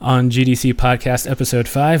On GDC Podcast Episode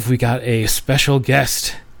 5, we got a special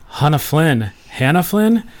guest, Hannah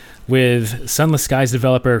Flynn, with Sunless Skies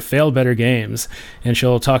developer Fail Better Games. And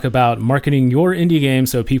she'll talk about marketing your indie game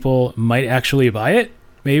so people might actually buy it,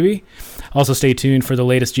 maybe. Also, stay tuned for the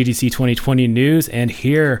latest GDC 2020 news and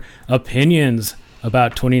hear opinions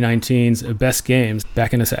about 2019's best games.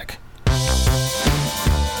 Back in a sec.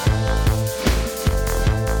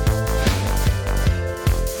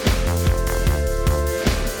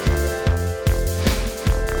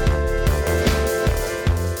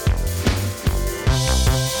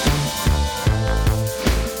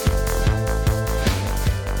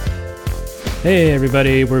 Hey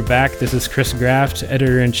everybody, we're back. This is Chris Graft,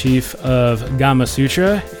 editor-in-chief of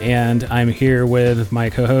Gamasutra, and I'm here with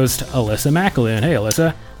my co-host, Alyssa McAloon. Hey,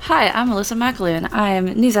 Alyssa. Hi, I'm Alyssa McAloon. I'm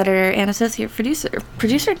news editor and associate producer.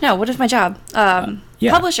 Producer? No, what is my job?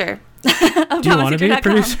 Publisher. Do you want to be a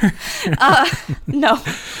producer? No.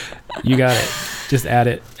 You got it. Just add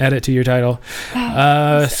it to your title.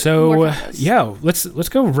 Let's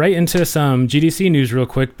go right into some GDC news real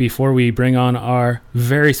quick before we bring on our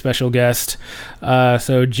very special guest.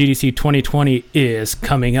 So GDC 2020 is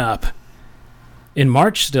coming up in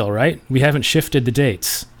March still, right? We haven't shifted the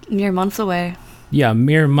dates. Mere months away. Yeah,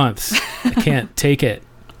 mere months. I can't take it.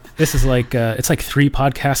 This is like it's like 3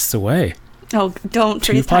 podcasts away. Oh, don't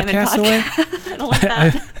trace time in podcast away. I don't like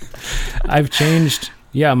that. I've changed.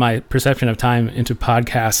 Yeah, my perception of time into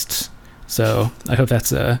podcasts. So I hope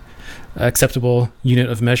that's a acceptable unit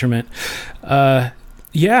of measurement.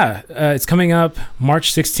 It's coming up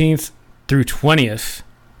March 16th through 20th,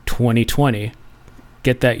 2020.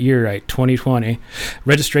 Get that year right, 2020.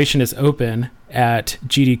 Registration is open at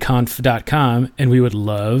gdconf.com, and we would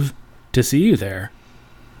love to see you there.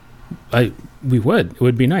 We would. It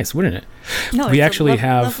would be nice, wouldn't it? No, we it's actually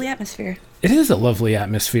have lovely atmosphere. It is a lovely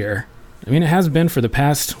atmosphere. I mean, it has been for the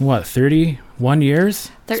past, 31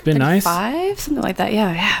 years? It's been nice. 35? Something like that,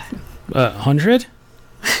 yeah. 100?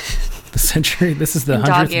 The century? This is the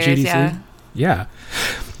 100th GDC? Yeah.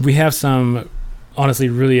 We have some, honestly,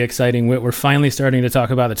 really exciting... We're finally starting to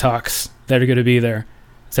talk about the talks that are going to be there.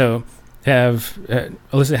 So,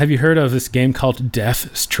 Alyssa, have you heard of this game called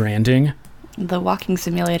Death Stranding? The walking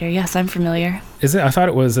simulator. Yes, I'm familiar. Is it? I thought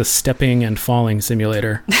it was a stepping and falling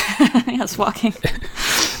simulator. Yes, walking.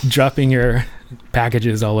 Dropping your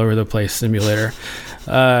packages all over the place simulator.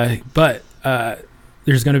 But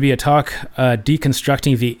there's going to be a talk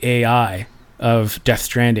deconstructing the AI of Death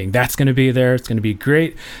Stranding. That's going to be there. It's going to be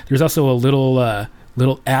great. There's also a little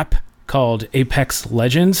app called Apex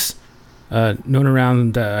Legends, known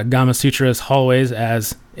around Gamasutra's hallways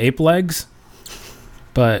as Ape Legs,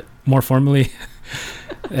 but more formally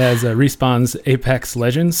as Respawn's Apex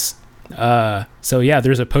Legends.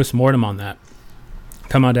 There's a post-mortem on that.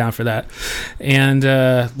 Come on down for that. And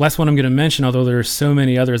last one I'm going to mention, although there are so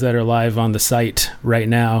many others that are live on the site right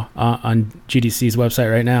now, on GDC's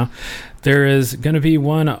website right now, there is going to be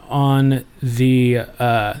one on the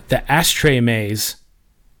ashtray maze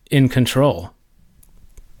in Control.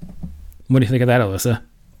 What do you think of that, Alyssa?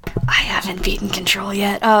 I haven't beaten Control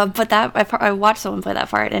yet, but I watched someone play that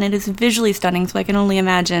part, and it is visually stunning, so I can only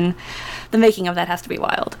imagine the making of that has to be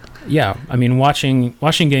wild. Yeah, I mean, watching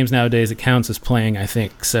games nowadays, it counts as playing, I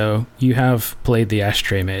think. So you have played the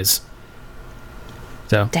ashtray maze.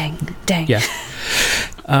 So Dang. Yeah.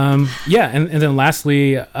 And then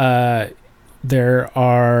lastly, there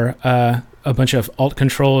are a bunch of alt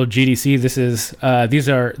control GDC.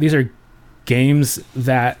 These are games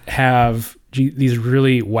that have these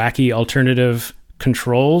really wacky alternative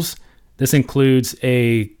controls. This includes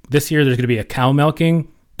this year there's going to be a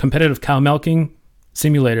competitive cow milking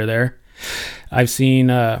simulator there. I've seen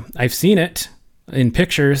it in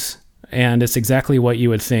pictures, and it's exactly what you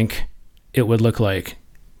would think it would look like.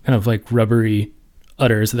 Kind of like rubbery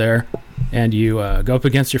udders there, and you go up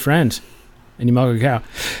against your friend and you milk a cow.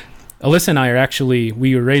 Alyssa and I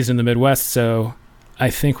we were raised in the Midwest, so I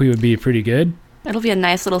think we would be pretty good. It'll be a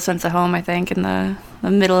nice little sense of home, I think, in the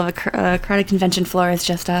middle of a crowded convention floor. It's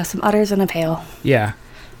just some udders and a pail. Yeah,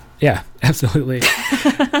 absolutely.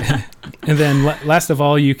 And then last of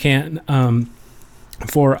all, you can,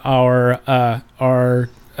 for our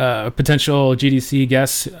potential GDC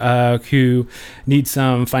guests who need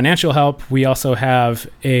some financial help, we also have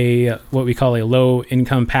what we call a low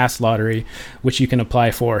income pass lottery, which you can apply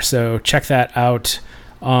for. So check that out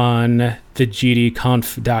on the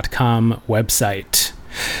gdconf.com website.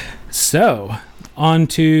 So, on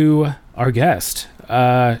to our guest.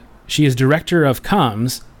 She is Director of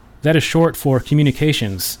Comms, that is short for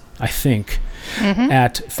Communications, I think,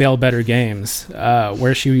 at Fail Better Games,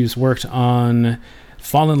 where she's worked on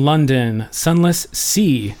Fallen London, Sunless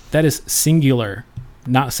Sea, that is singular,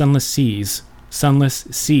 not Sunless Seas, Sunless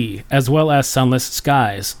Sea, as well as Sunless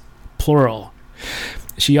Skies, plural.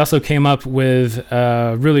 She also came up with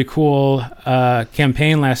a really cool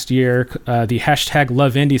campaign last year, the hashtag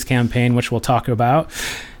Love Indies campaign, which we'll talk about.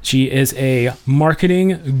 She is a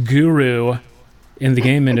marketing guru in the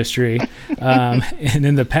game industry, and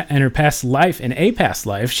in her past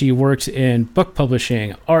life, she worked in book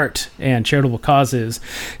publishing, art, and charitable causes.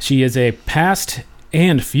 She is a past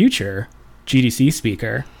and future GDC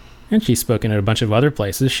speaker, and she's spoken at a bunch of other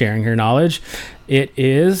places, sharing her knowledge. It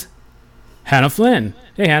is Hannah Flynn.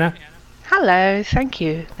 Hey, Hannah. Hello, thank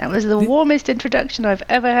you. That was the warmest introduction I've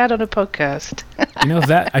ever had on a podcast. You know,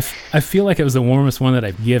 that I feel like it was the warmest one that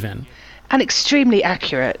I've given. And extremely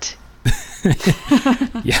accurate.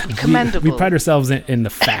 Yeah, commendable. We pride ourselves in the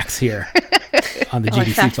facts here on the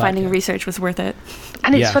GDC fact-finding podcast. research was worth it.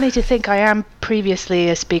 And it's funny to think I am previously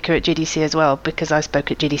a speaker at GDC as well, because I spoke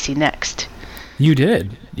at GDC Next. You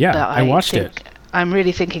did, yeah. I watched it. I'm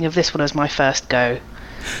really thinking of this one as my first go.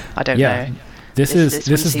 I don't know. This is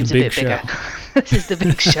the big show. This is the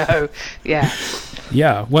big show. Yeah.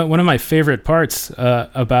 Yeah, one of my favorite parts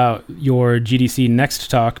about your GDC Next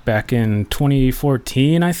talk back in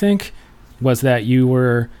 2014, I think, was that you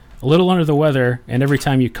were a little under the weather, and every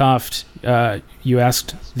time you coughed, you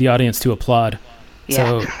asked the audience to applaud.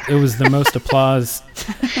 Yeah. So it was the most applause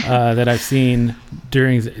that I've seen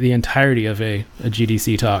during the entirety of a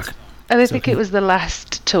GDC talk. And I think it was the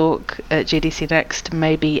last talk at GDC Next,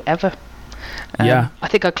 maybe ever. Yeah. I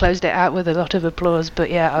think I closed it out with a lot of applause, but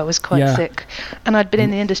yeah, I was quite sick. And I'd been in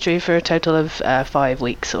the industry for a total of 5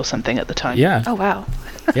 weeks or something at the time. Yeah. Oh, wow.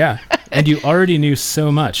 Yeah. And you already knew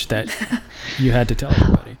so much that you had to tell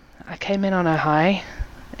everybody. I came in on a high.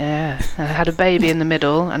 Yeah. I had a baby in the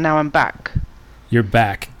middle, and now I'm back. You're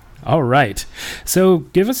back. All right. So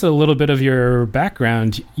give us a little bit of your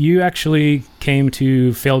background. You actually came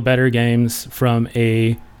to Fail Better Games from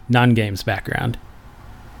a non-games background.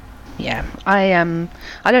 Yeah, I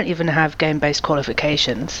don't even have game-based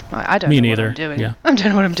qualifications. I don't know what I'm doing. Yeah. I don't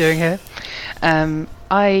know what I'm doing here.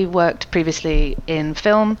 I worked previously in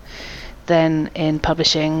film, then in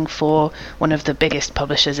publishing for one of the biggest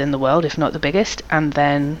publishers in the world, if not the biggest, and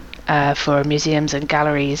then for museums and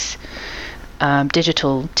galleries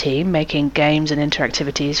digital team making games and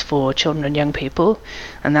interactivities for children and young people,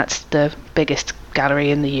 and that's the biggest gallery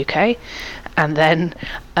in the UK. And then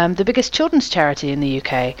the biggest children's charity in the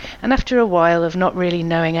UK. And after a while of not really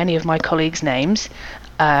knowing any of my colleagues' names,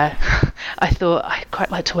 I thought I'd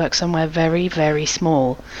quite like to work somewhere very, very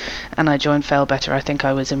small. And I joined Fail Better. I think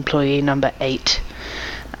I was employee number 8.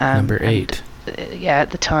 Number 8. Yeah,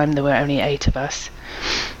 at the time there were only 8 of us.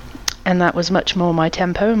 And that was much more my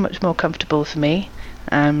tempo, much more comfortable for me.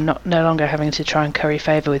 No longer having to try and curry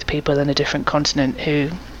favour with people in a different continent who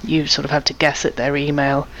you sort of have to guess at their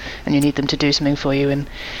email and you need them to do something for you in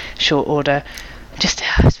short order. Just,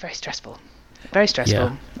 it's very stressful. Very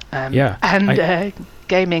stressful. And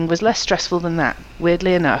gaming was less stressful than that,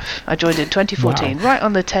 weirdly enough. I joined in 2014, right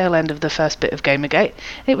on the tail end of the first bit of Gamergate.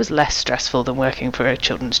 It was less stressful than working for a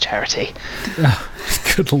children's charity. Oh,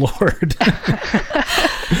 good Lord.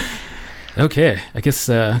 Okay, I guess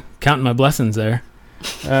counting my blessings there.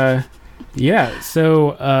 So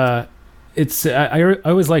it's I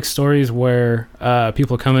always like stories where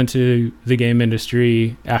people come into the game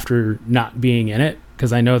industry after not being in it,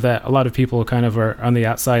 because I know that a lot of people kind of are on the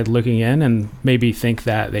outside looking in and maybe think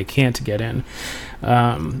that they can't get in,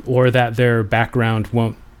 or that their background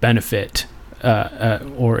won't benefit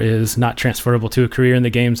or is not transferable to a career in the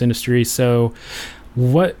games industry. So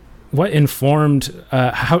what informed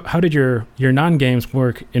how did your non-games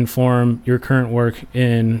work inform your current work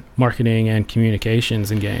in marketing and communications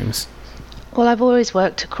in games? Well, I've always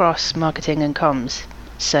worked across marketing and comms,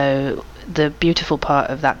 so the beautiful part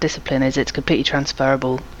of that discipline is it's completely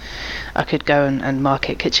transferable. I could go and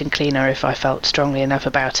market kitchen cleaner if I felt strongly enough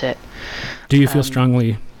about it. Do you feel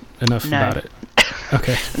strongly enough about it?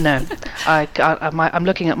 Okay. No, I'm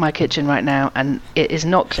looking at my kitchen right now and it is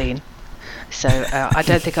not clean. So I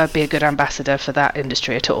don't think I'd be a good ambassador for that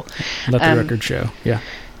industry at all. Let the record show. Yeah.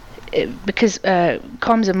 Because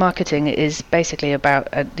comms and marketing is basically about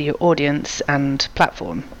the audience and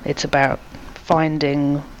platform. It's about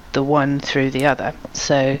finding the one through the other.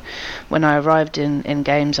 So when I arrived in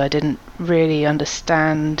games, I didn't really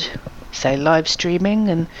understand, say, live streaming,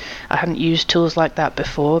 and I hadn't used tools like that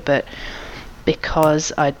before, but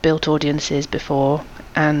because I'd built audiences before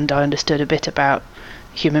and I understood a bit about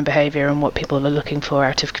human behavior and what people are looking for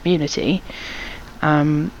out of community,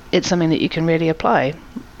 it's something that you can really apply.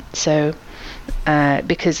 So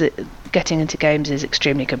because getting into games is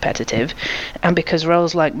extremely competitive, and because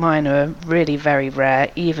roles like mine are really very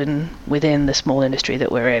rare, even within the small industry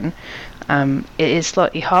that we're in. It is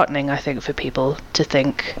slightly heartening, I think, for people to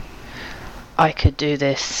think, I could do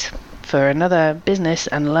this for another business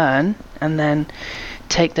and learn, and then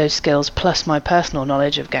take those skills plus my personal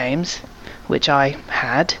knowledge of games, which I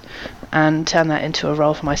had, and turn that into a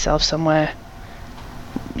role for myself somewhere,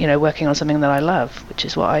 working on something that I love, which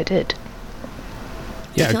is what I did.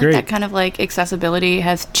 Yeah, do you feel great. like that kind of like accessibility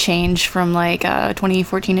has changed from like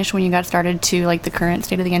 2014-ish when you got started to like the current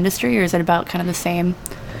state of the industry, or is it about kind of the same?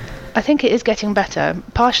 I think it is getting better,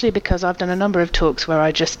 partially because I've done a number of talks where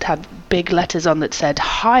I just had big letters on that said,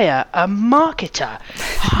 hire a marketer,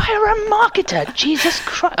 Jesus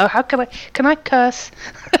Christ. Oh, how can I curse?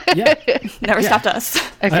 Yeah. Never stopped us.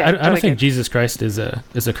 Okay, I don't think Jesus Christ is a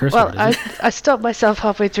curse word, well, is it? I stopped myself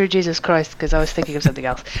halfway through Jesus Christ because I was thinking of something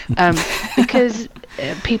else. Because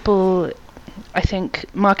people, I think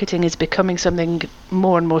marketing is becoming something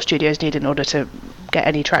more and more studios need in order to get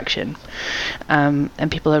any traction.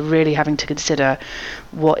 And people are really having to consider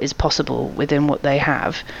what is possible within what they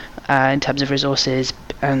have in terms of resources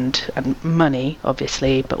and money,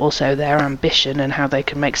 obviously, but also their ambition and how they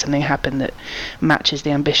can make something happen that matches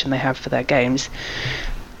the ambition they have for their games.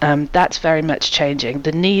 That's very much changing.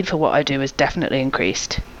 The need for what I do has definitely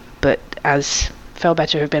increased, but as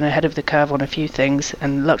Fellbetter have been ahead of the curve on a few things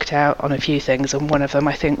and lucked out on a few things, and one of them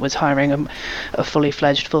I think was hiring a fully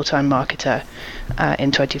fledged full-time marketer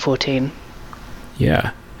in 2014.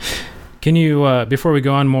 Yeah. Can you, before we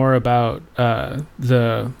go on more about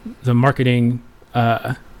the marketing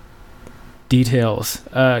details,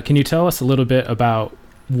 can you tell us a little bit about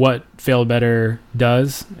what Fellbetter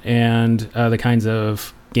does and the kinds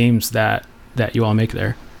of games that you all make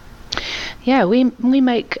there? Yeah, we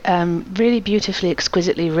make really beautifully,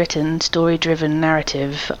 exquisitely written, story-driven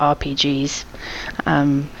narrative RPGs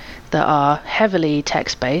that are heavily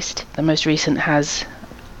text-based. The most recent has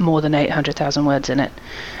more than 800,000 words in it,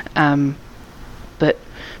 but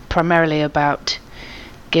primarily about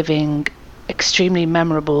giving extremely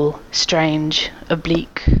memorable, strange,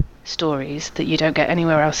 oblique stories that you don't get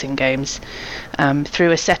anywhere else in games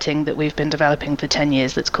through a setting that we've been developing for 10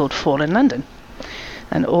 years that's called Fallen London.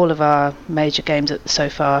 And all of our major games so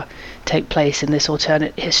far take place in this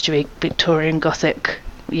alternate history Victorian Gothic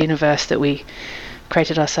universe that we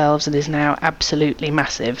created ourselves and is now absolutely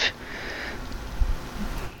massive.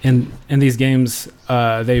 And these games,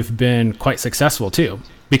 they've been quite successful too,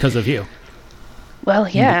 because of you. Well,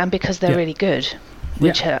 yeah, and because they're really good,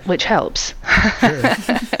 which helps. Sure.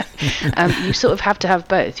 You sort of have to have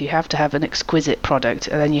both. You have to have an exquisite product,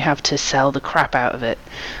 and then you have to sell the crap out of it.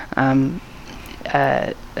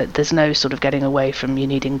 There's no sort of getting away from you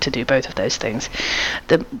needing to do both of those things.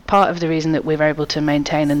 The part of the reason that we're able to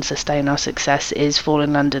maintain and sustain our success is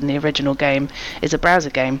Fallen London, the original game, is a browser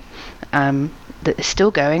game that is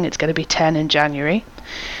still going. It's going to be 10 in January,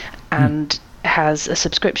 and has a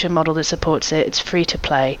subscription model that supports it. It's free to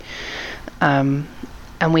play, and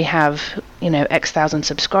we have X thousand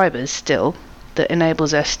subscribers still, that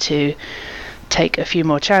enables us to take a few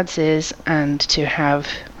more chances and to have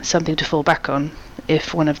something to fall back on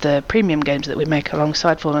if one of the premium games that we make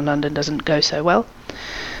alongside Fallen London doesn't go so well.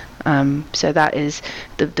 So that is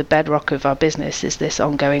the bedrock of our business, is this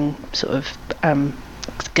ongoing sort of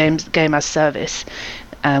game as service,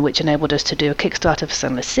 which enabled us to do a Kickstarter for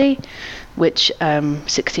Sunless Sea, which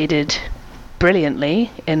succeeded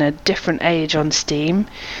brilliantly in a different age on Steam.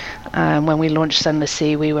 When we launched Sunless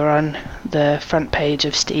Sea, we were on the front page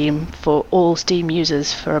of Steam for all Steam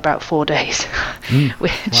users for about 4 days,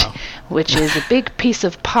 which is a big piece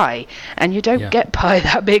of pie, and you don't get pie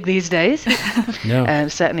that big these days. No.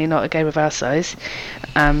 Certainly not a game of our size.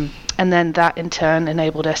 And then that in turn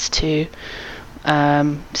enabled us to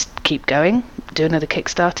keep going, do another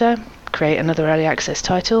Kickstarter, create another early access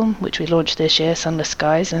title, which we launched this year, Sunless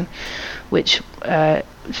Skies, and which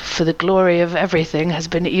for the glory of everything has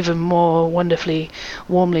been even more wonderfully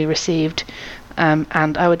warmly received,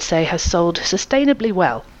 and I would say has sold sustainably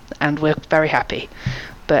well, and we're very happy.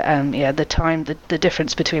 But the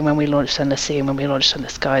difference between when we launched Sunless Sea and when we launched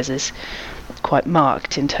Sunless Skies is quite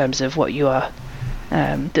marked in terms of what you are,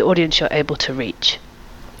 the audience you're able to reach.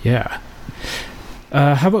 Yeah.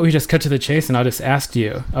 How about we just cut to the chase, and I'll just ask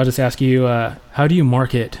you, how do you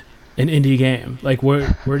market an indie game? Like,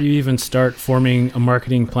 where do you even start forming a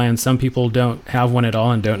marketing plan? Some people don't have one at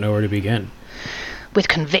all and don't know where to begin. With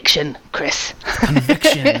conviction, Chris.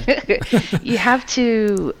 Conviction. You have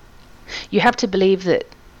to believe that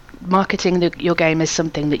marketing your game is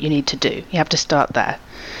something that you need to do. You have to start there.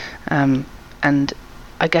 And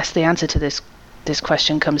I guess the answer to this this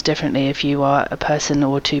question comes differently if you are a person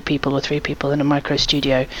or two people or three people in a micro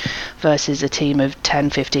studio versus a team of 10,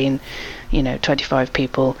 15, 25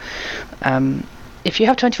 people. If you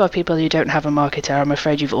have 25 people and you don't have a marketer, I'm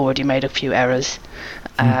afraid you've already made a few errors.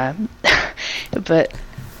 But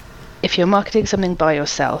if you're marketing something by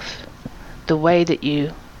yourself, the way that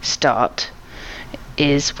you start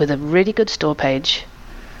is with a really good store page,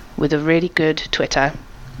 with a really good Twitter,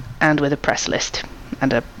 and with a press list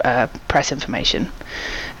and a press information.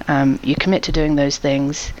 You commit to doing those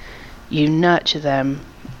things, you nurture them,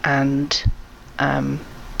 and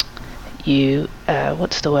you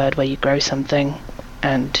what's the word where you grow something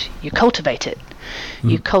and you cultivate it.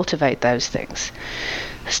 You cultivate those things.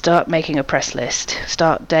 Start making a press list.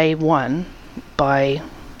 Start day one by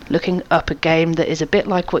looking up a game that is a bit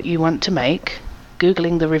like what you want to make,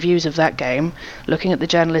 Googling the reviews of that game, looking at the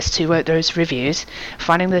journalists who wrote those reviews,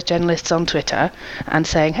 finding those journalists on Twitter and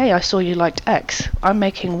saying, hey, I saw you liked X, I'm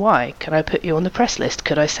making Y, can I put you on the press list,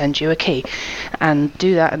 could I send you a key? And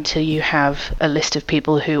do that until you have a list of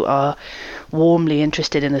people who are warmly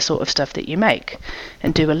interested in the sort of stuff that you make,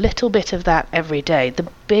 and do a little bit of that every day. The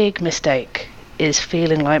big mistake is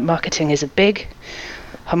feeling like marketing is a big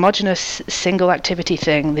homogenous single activity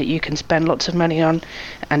thing that you can spend lots of money on,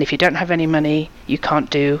 and if you don't have any money you can't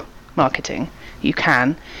do marketing. You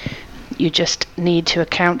can, you just need to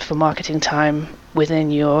account for marketing time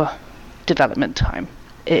within your development time.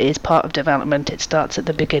 It is part of development, it starts at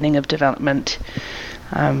the beginning of development,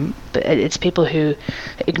 but it's people who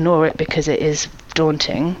ignore it because it is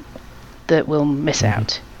daunting that will miss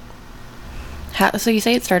out. So you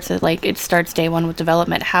say it starts day one with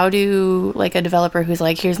development. How do a developer who's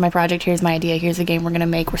like, here's my project, here's my idea, here's the game we're going to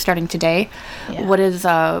make, we're starting today. Yeah.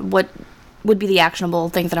 What would be the actionable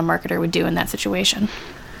things that a marketer would do in that situation?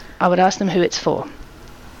 I would ask them who it's for.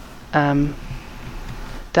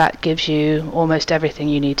 That gives you almost everything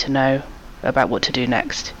you need to know about what to do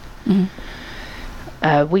next.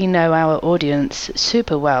 We know our audience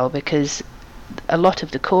super well because a lot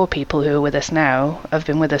of the core people who are with us now have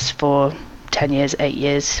been with us for 10 years, 8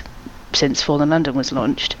 years, since Fallen London was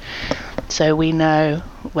launched. So we know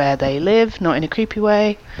where they live, not in a creepy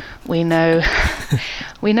way. We know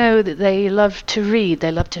that they love to read,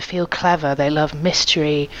 they love to feel clever, they love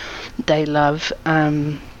mystery, they love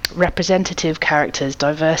representative characters,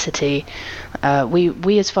 diversity.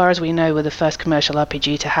 We, as far as we know, were the first commercial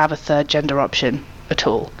RPG to have a third gender option at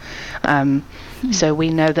all. So we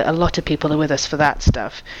know that a lot of people are with us for that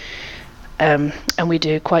stuff. And we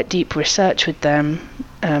do quite deep research with them.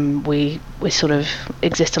 We sort of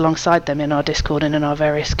exist alongside them in our Discord and in our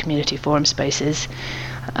various community forum spaces.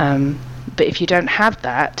 But if you don't have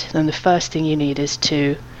that, then the first thing you need is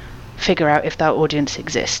to figure out if that audience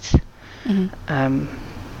exists.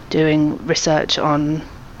 Doing research on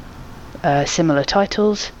similar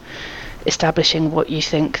titles, establishing what you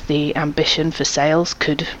think the ambition for sales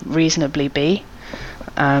could reasonably be,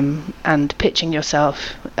 and pitching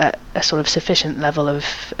yourself at a sort of sufficient level of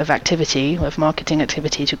activity, of marketing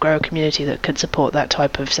activity, to grow a community that could support that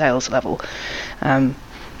type of sales level. And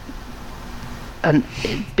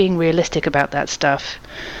being realistic about that stuff,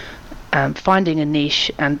 finding a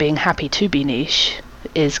niche and being happy to be niche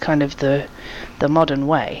is kind of the modern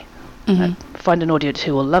way. Find an audience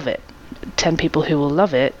who will love it. 10 people who will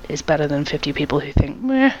love it is better than 50 people who think,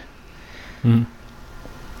 meh.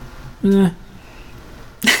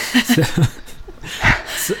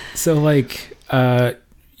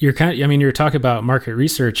 You're talking about market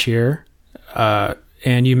research here,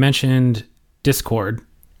 and you mentioned Discord.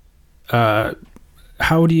 How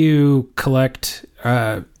do you collect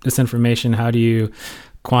this information? How do you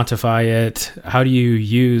quantify it? How do you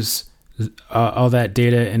use all that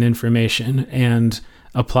data and information and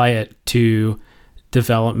apply it to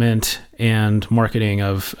development and marketing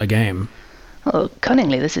of a game? Well,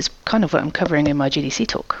 cunningly, this is kind of what I'm covering in my GDC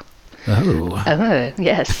talk. Oh,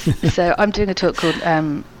 yes. So I'm doing a talk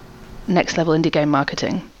called Next Level Indie Game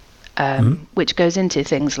Marketing, which goes into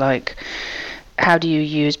things like how do you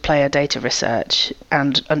use player data research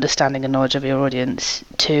and understanding and knowledge of your audience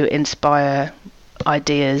to inspire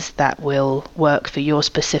ideas that will work for your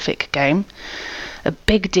specific game. A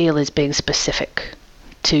big deal is being specific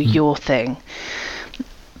to your thing.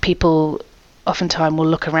 People oftentimes will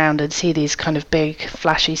look around and see these kind of big,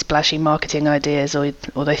 flashy, splashy marketing ideas, or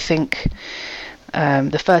they think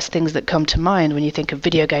the first things that come to mind when you think of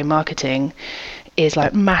video game marketing is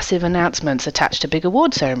like massive announcements attached to big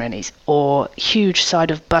award ceremonies, or huge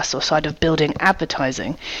side of bus or side of building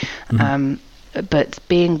advertising. But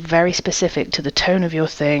being very specific to the tone of your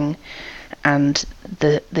thing and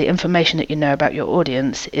the information that you know about your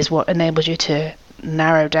audience is what enables you to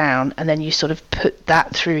narrow down, and then you sort of put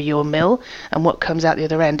that through your mill, and what comes out the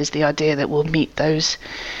other end is the idea that will meet those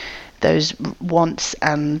wants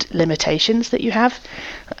and limitations that you have.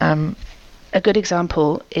 A good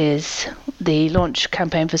example is the launch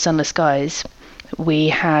campaign for Sunless Skies. We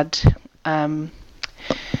had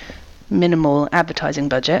minimal advertising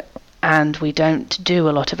budget, and we don't do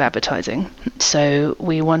a lot of advertising. So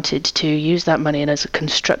we wanted to use that money in as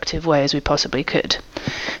constructive way as we possibly could.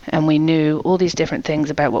 And we knew all these different things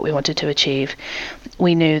about what we wanted to achieve.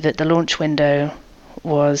 We knew that the launch window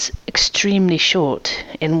was extremely short,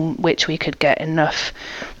 in which we could get enough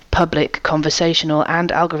public, conversational and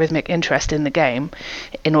algorithmic interest in the game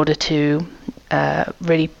in order to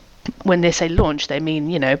really, when they say launch, they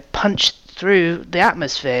mean, punch through the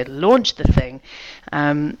atmosphere, launch the thing,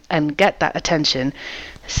 and get that attention.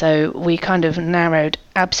 So we kind of narrowed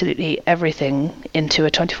absolutely everything into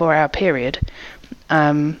a 24-hour period.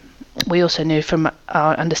 We also knew from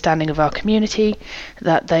our understanding of our community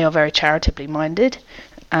that they are very charitably minded,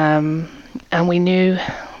 and we knew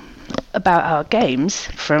about our games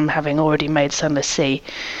from having already made Sunless Sea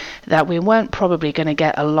that we weren't probably going to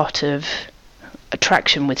get a lot of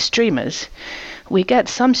attraction with streamers. We get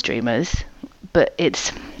some streamers, but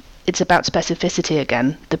it's about specificity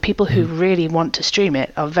again. The people who really want to stream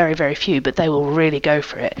it are very, very few, but they will really go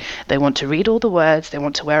for it. They want to read all the words, they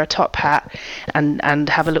want to wear a top hat and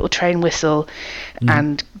have a little train whistle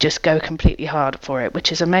and just go completely hard for it,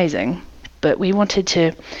 which is amazing. But we wanted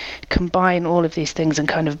to combine all of these things and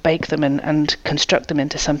kind of bake them and construct them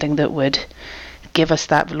into something that would give us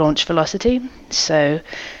that launch velocity. So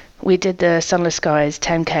we did the Sunless Skies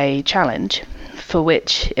 10K challenge, for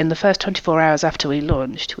which in the first 24 hours after we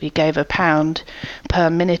launched, we gave £1 per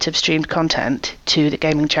minute of streamed content to the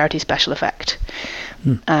gaming charity Special Effect,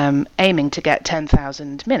 aiming to get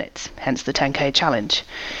 10,000 minutes, hence the 10K challenge.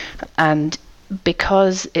 And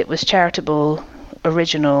because it was charitable,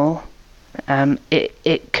 original,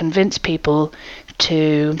 it convinced people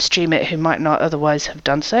to stream it who might not otherwise have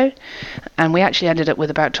done so. And we actually ended up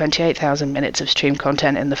with about 28,000 minutes of streamed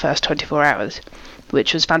content in the first 24 hours,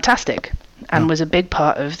 which was fantastic. And was a big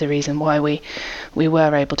part of the reason why we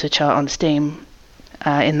were able to chart on Steam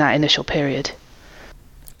in that initial period.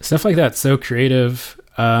 Stuff like that's so creative.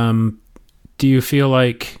 Do you feel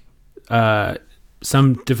like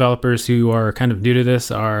some developers who are kind of new to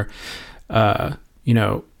this are,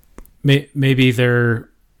 maybe they're,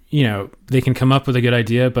 they can come up with a good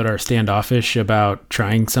idea but are standoffish about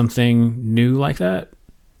trying something new like that?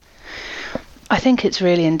 I think it's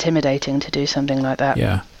really intimidating to do something like that.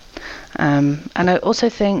 Yeah. And I also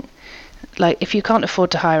think, like, if you can't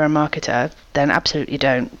afford to hire a marketer, then absolutely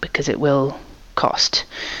don't, because it will cost.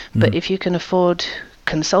 But if you can afford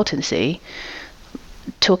consultancy,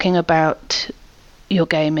 talking about your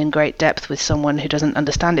game in great depth with someone who doesn't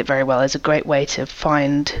understand it very well is a great way to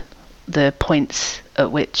find the points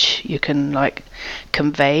at which you can, like,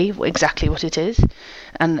 convey exactly what it is.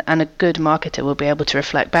 And a good marketer will be able to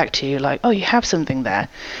reflect back to you, like, oh, you have something there.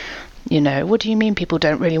 What do you mean people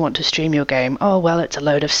don't really want to stream your game? Oh, well, it's a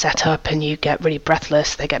load of setup and you get really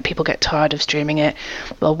breathless. People get tired of streaming it.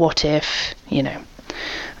 Well, what if, it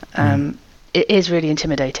is really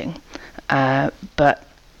intimidating. But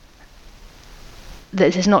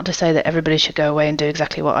this is not to say that everybody should go away and do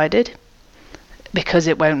exactly what I did, because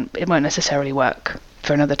it won't necessarily work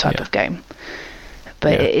for another type of game.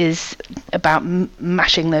 But it is about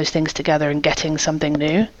mashing those things together and getting something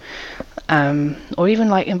new, or even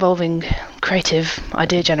like involving creative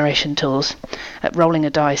idea generation tools, rolling a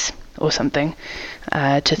dice or something,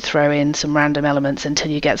 to throw in some random elements until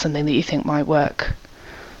you get something that you think might work.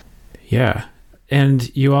 Yeah.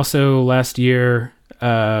 And you also last year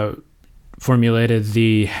formulated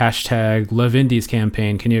the hashtag Love Indies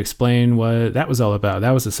campaign. Can you explain what that was all about?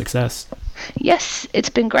 That was a success. Yes, it's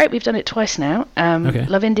been great. We've done it twice now.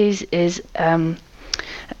 Love Indies is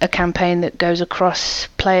a campaign that goes across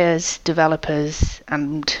players, developers,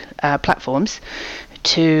 and platforms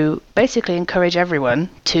to basically encourage everyone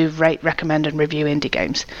to rate, recommend, and review indie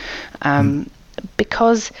games.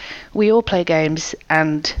 Because we all play games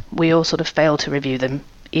and we all sort of fail to review them,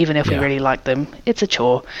 even if we really like them. It's a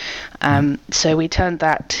chore. So we turned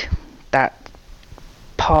that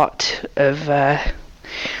part of...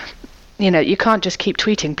 you can't just keep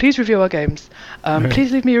tweeting, please review our games.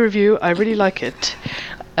 Please leave me a review. I really like it.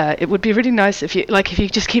 It would be really nice if you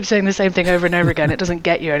just keep saying the same thing over and over again. It doesn't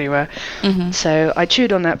get you anywhere. So I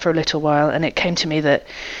chewed on that for a little while, and it came to me that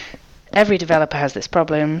every developer has this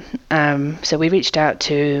problem. So we reached out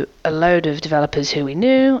to a load of developers who we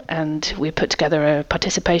knew, and we put together a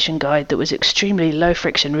participation guide that was extremely low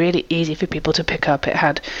friction, really easy for people to pick up. It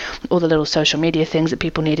had all the little social media things that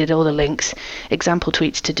people needed, all the links, example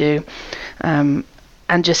tweets to do, and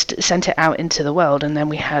just sent it out into the world. And then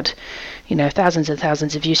we had, thousands and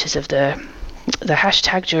thousands of uses of the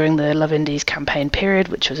hashtag during the Love Indies campaign period,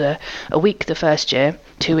 which was a week the first year,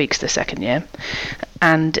 2 weeks the second year.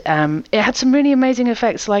 And it had some really amazing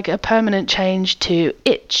effects, like a permanent change to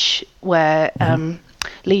Itch, where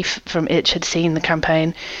Leaf from Itch had seen the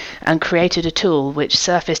campaign and created a tool which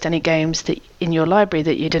surfaced any games that in your library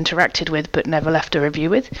that you'd interacted with but never left a review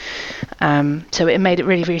with. So it made it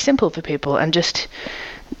really, really simple for people, and just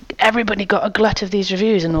everybody got a glut of these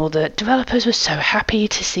reviews, and all the developers were so happy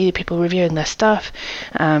to see people reviewing their stuff.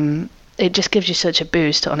 It just gives you such a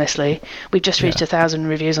boost, honestly. We've just reached 1,000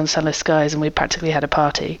 reviews on Sunless Skies, and we practically had a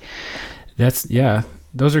party.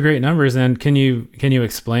 Those are great numbers. And can you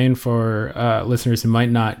explain for listeners who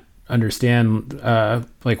might not understand,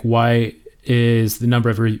 why is the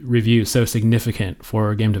number of reviews so significant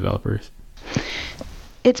for game developers?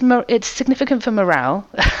 It's significant for morale.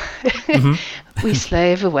 We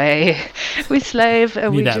slave away. We slave,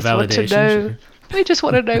 and we just want to know. Sure. We just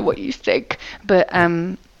want to know what you think. But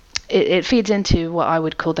it feeds into what I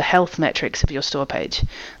would call the health metrics of your store page.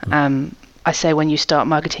 I say when you start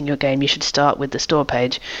marketing your game, you should start with the store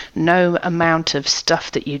page. No amount of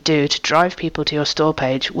stuff that you do to drive people to your store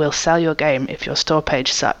page will sell your game if your store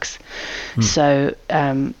page sucks. So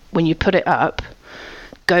when you put it up,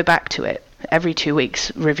 go back to it. Every 2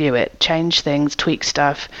 weeks, review it, change things, tweak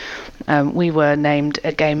stuff. We were named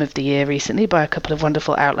a Game of the Year recently by a couple of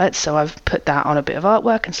wonderful outlets, so I've put that on a bit of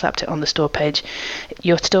artwork and slapped it on the store page.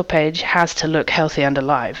 Your store page has to look healthy and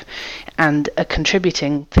alive, and a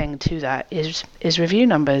contributing thing to that is review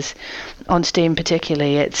numbers. On Steam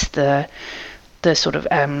particularly, it's the sort of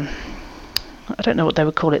I don't know what they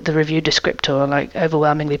would call it, the review descriptor, like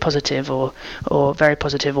overwhelmingly positive or very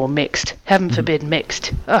positive or mixed. Heaven forbid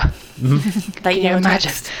mixed. Oh, can you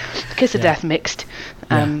imagine? Kiss of death mixed.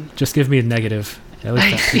 Just give me a negative. At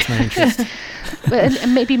least that piques my interest.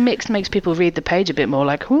 And maybe mixed makes people read the page a bit more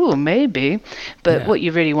like, oh, maybe. But what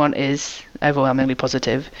you really want is overwhelmingly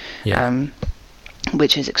positive,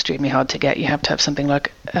 which is extremely hard to get. You have to have something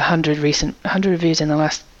like 100 reviews in the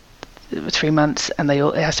last 3 months, and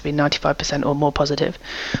it has to be 95% or more positive,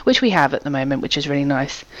 which we have at the moment, which is really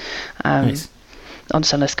nice. On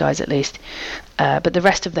Sunless Skies at least. But the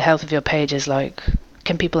rest of the health of your page is like,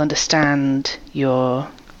 can people understand your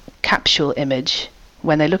capsule image?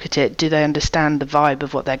 When they look at it, do they understand the vibe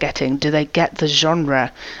of what they're getting? Do they get the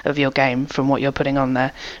genre of your game from what you're putting on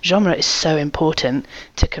there? Genre is so important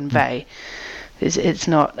to convey. It's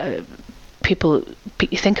not... People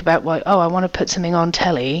think about, I want to put something on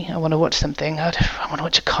telly, I want to watch something, I want to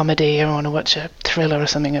watch a comedy, or I want to watch a thriller or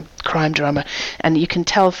something, a crime drama, and you can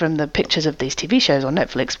tell from the pictures of these TV shows on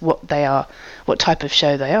Netflix what they are, what type of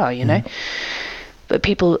show they are, you know. But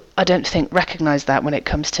people, I don't think, recognize that when it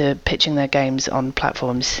comes to pitching their games on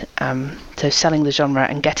platforms. So selling the genre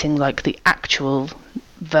and getting like the actual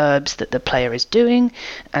verbs that the player is doing,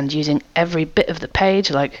 and using every bit of the page.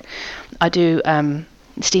 Like I do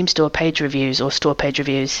Steam store page reviews or store page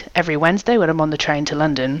reviews every Wednesday when I'm on the train to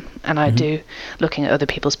London, and I do looking at other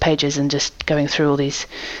people's pages and just going through all these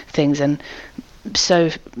things. And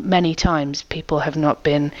so many times people have not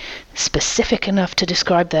been specific enough to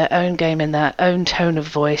describe their own game in their own tone of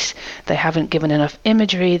voice. They haven't given enough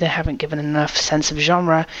imagery, they haven't given enough sense of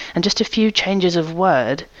genre, and just a few changes of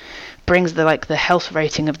word brings the health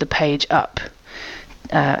rating of the page up.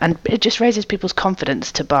 And it just raises people's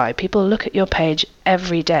confidence to buy. People look at your page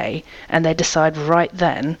every day and they decide right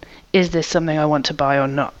then, is this something I want to buy or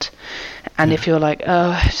not? And if you're like,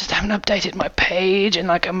 I just haven't updated my page in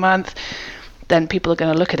like a month, then people are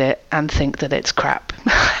going to look at it and think that it's crap.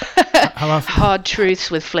 Hard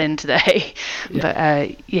truths with Flynn today.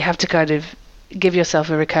 But you have to kind of give yourself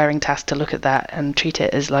a recurring task to look at that and treat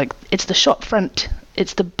it as like, it's the shop front,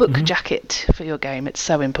 it's the book jacket for your game. It's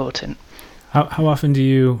so important. How often do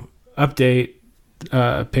you update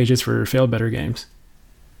pages for Fail Better games?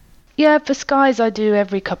 Yeah, for Skies I do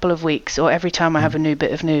every couple of weeks, or every time I have a new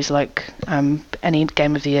bit of news, like any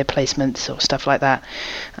Game of the Year placements or stuff like that.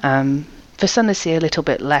 For Sunless Sea a little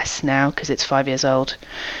bit less now because it's 5 years old,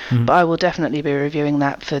 but I will definitely be reviewing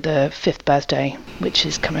that for the 5th birthday, which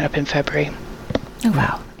is coming up in February. Oh,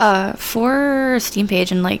 wow. For Steam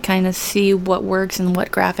page and like kind of see what works and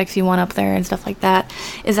what graphics you want up there and stuff like that,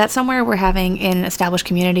 is that somewhere we're having an established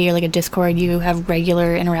community or like a Discord you have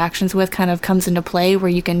regular interactions with kind of comes into play where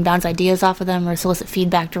you can bounce ideas off of them or solicit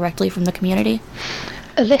feedback directly from the community?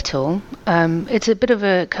 A little. It's a bit of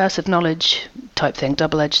a curse of knowledge type thing,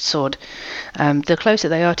 double-edged sword. The closer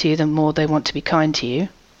they are to you, the more they want to be kind to you.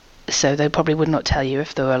 So they probably would not tell you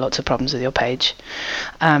if there were lots of problems with your page.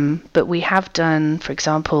 But we have done, for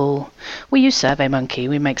example, we use SurveyMonkey,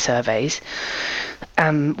 we make surveys.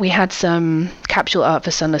 We had some capsule art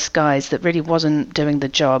for Sunless Skies that really wasn't doing the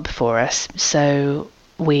job for us. So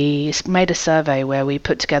we made a survey where we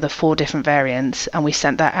put together 4 different variants, and we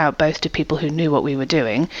sent that out both to people who knew what we were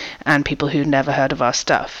doing and people who'd never heard of our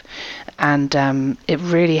stuff. And it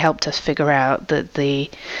really helped us figure out that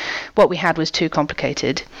what we had was too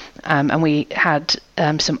complicated, and we had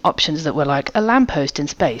some options that were like a lamppost in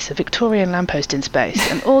space, a Victorian lamppost in space,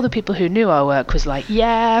 and all the people who knew our work was like,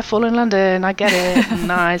 yeah, Fallen London, I get it,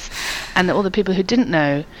 nice. And all the people who didn't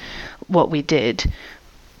know what we did,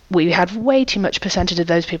 we had way too much percentage of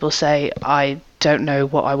those people say, I don't know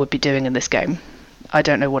what I would be doing in this game. I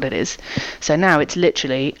don't know what it is. So now it's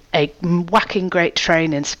literally a whacking great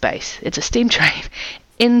train in space. It's a steam train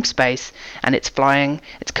in space, and it's flying,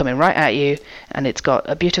 it's coming right at you, and it's got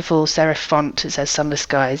a beautiful serif font. It says Sunless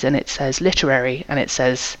Skies, and it says literary, and it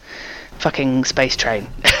says fucking space train.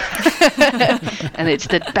 And it's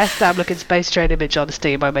the best damn looking space train image on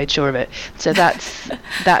Steam. I made sure of it. So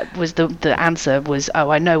that was the answer was, oh,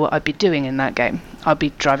 I know what I'd be doing in that game. I'd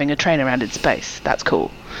be driving a train around in space. That's cool,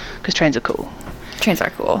 because trains are cool. Trains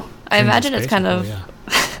are cool. I imagine it's kind of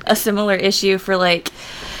a similar issue for like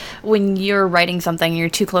when you're writing something, you're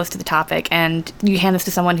too close to the topic, and you hand this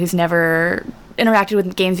to someone who's never interacted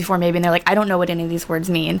with games before maybe, and they're like, I don't know what any of these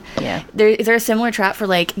words mean. Yeah. Is there a similar trap for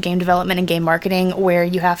like game development and game marketing where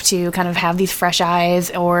you have to kind of have these fresh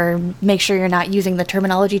eyes or make sure you're not using the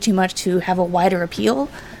terminology too much to have a wider appeal?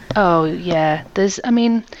 Oh, yeah. This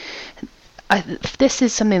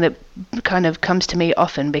is something that kind of comes to me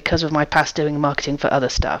often because of my past doing marketing for other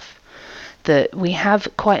stuff, that we have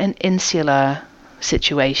quite an insular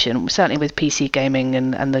situation, certainly with PC gaming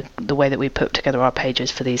and the way that we put together our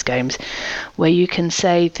pages for these games, where you can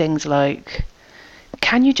say things like,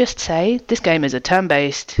 can you just say this game is a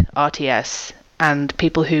turn-based RTS, and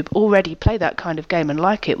people who already play that kind of game and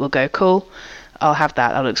like it will go, cool, I'll have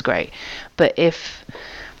that, that looks great. But if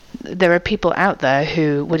there are people out there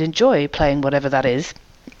who would enjoy playing whatever that is,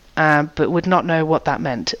 but would not know what that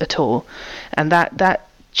meant at all, and that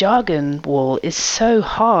jargon wall is so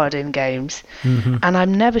hard in games, and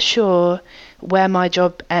I'm never sure where my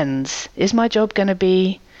job ends. Is my job going to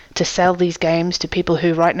be to sell these games to people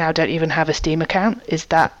who right now don't even have a Steam account? Is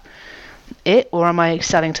that it, or am I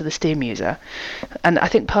selling to the Steam user? And I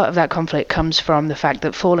think part of that conflict comes from the fact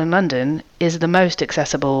that Fallen London is the most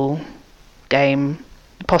accessible game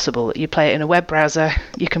possible. You play it in a web browser,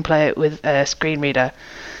 you can play it with a screen reader.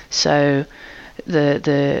 So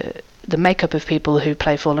the makeup of people who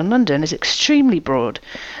play Fallen London is extremely broad,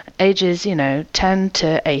 ages 10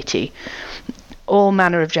 to 80, all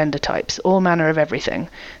manner of gender types, all manner of everything,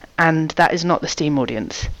 and that is not the Steam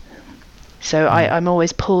audience. So I'm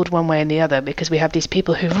always pulled one way and the other, because we have these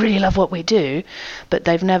people who really love what we do, but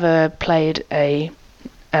they've never played a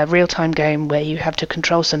real-time game where you have to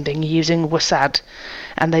control something using WASD,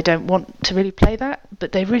 and they don't want to really play that,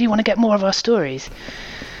 but they really want to get more of our stories.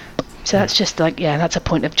 So that's just that's a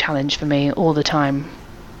point of challenge for me all the time.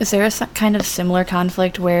 Is there a kind of similar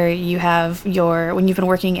conflict where you have when you've been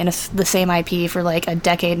working in the same IP for like a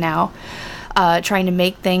decade now, trying to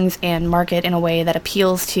make things and market in a way that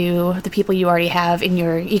appeals to the people you already have in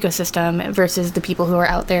your ecosystem versus the people who are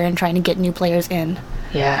out there and trying to get new players in?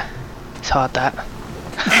 Yeah, it's hard, that.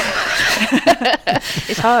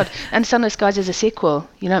 It's hard. And Sunless Skies is a sequel,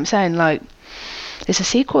 you know what I'm saying? Like, it's a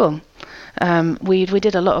sequel. We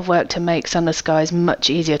did a lot of work to make Sunless Skies much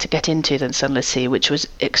easier to get into than Sunless Sea, which was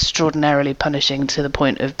extraordinarily punishing to the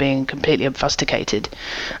point of being completely obfuscated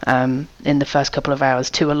in the first couple of hours.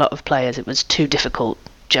 To a lot of players, it was too difficult,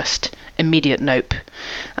 just immediate nope.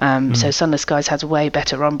 So Sunless Skies has way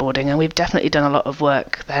better onboarding, and we've definitely done a lot of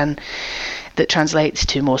work then that translates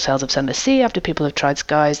to more sales of Sunless Sea. After people have tried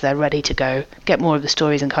Skies, they're ready to go get more of the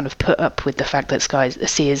stories and kind of put up with the fact that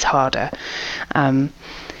Sea is harder.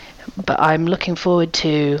 But I'm looking forward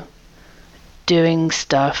to doing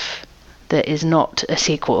stuff that is not a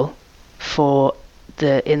sequel for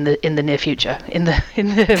in the near future, in the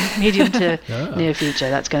medium to near future.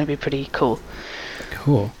 That's going to be pretty cool.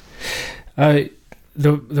 Cool. The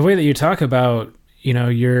way that you talk about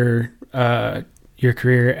your your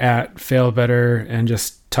career at Fail Better and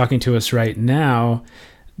just talking to us right now,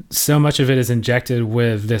 so much of it is injected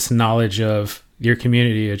with this knowledge of your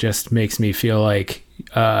community. It just makes me feel like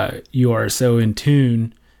you are so in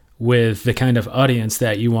tune with the kind of audience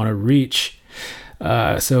that you want to reach.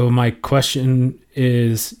 So my question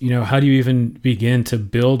is, how do you even begin to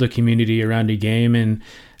build a community around a game, and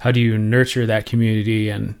how do you nurture that community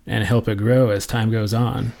and help it grow as time goes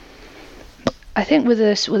on? I think with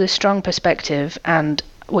a strong perspective and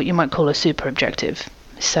what you might call a super objective.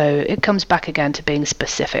 So it comes back again to being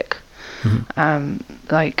specific.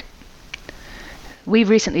 Like, we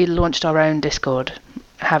recently launched our own Discord,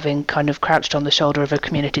 having kind of crouched on the shoulder of a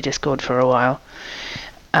community Discord for a while.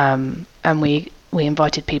 And we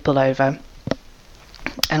invited people over,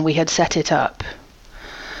 and we had set it up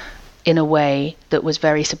in a way that was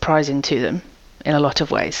very surprising to them in a lot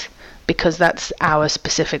of ways, because that's our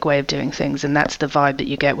specific way of doing things, and that's the vibe that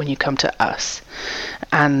you get when you come to us.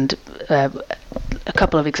 And a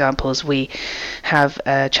couple of examples: we have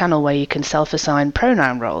a channel where you can self-assign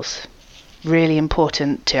pronoun roles. Really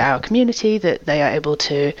important to our community that they are able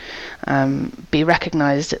to be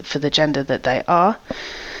recognized for the gender that they are.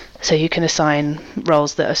 So you can assign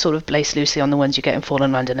roles that are sort of based loosely on the ones you get in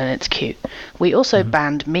Fallen London, and it's cute. We also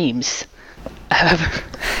banned memes.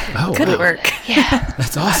 Good work. Yeah.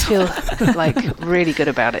 That's awesome. I feel like really good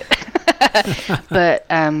about it. But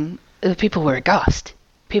the people were aghast.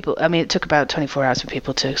 It took about 24 hours for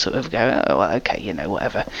people to sort of go, oh, well, okay,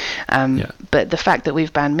 whatever. But the fact that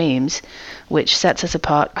we've banned memes, which sets us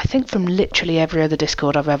apart, I think, from literally every other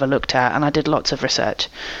Discord I've ever looked at, and I did lots of research,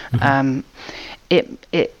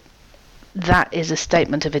 that is a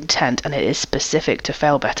statement of intent, and it is specific to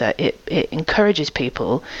Fail Better. It encourages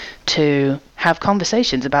people to have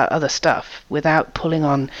conversations about other stuff without pulling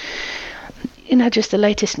on, just the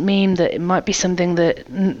latest meme that it might be something that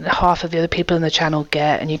half of the other people in the channel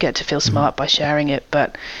get, and you get to feel smart by sharing it,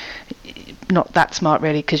 but not that smart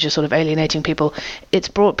really, because you're sort of alienating people. It's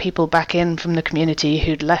brought people back in from the community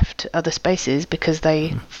who'd left other spaces because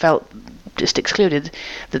they felt just excluded,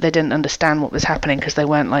 that they didn't understand what was happening because they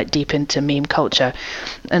weren't like deep into meme culture.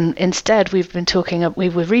 And instead we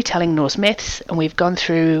were retelling Norse myths, and we've gone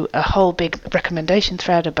through a whole big recommendation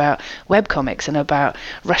thread about webcomics and about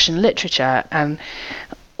Russian literature and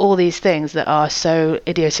all these things that are so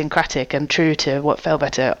idiosyncratic and true to what Fail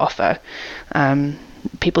Better offer.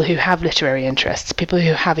 People who have literary interests, people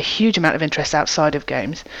who have a huge amount of interests outside of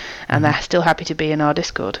games, and they're still happy to be in our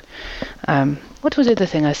Discord. What was the other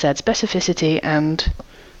thing I said? Specificity and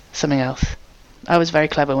something else. I was very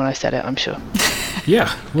clever when I said it, I'm sure.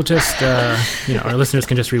 Yeah, we'll just, our listeners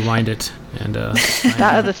can just rewind it and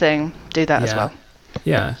that other thing, do that as well.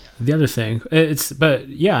 Yeah, the other thing,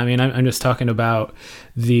 I'm just talking about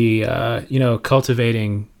the,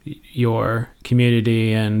 cultivating your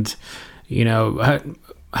community, and,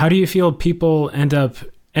 how do you feel people end up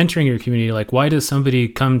entering your community? Like, why does somebody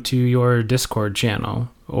come to your Discord channel,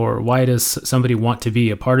 or why does somebody want to be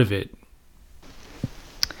a part of it?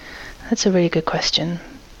 That's a really good question.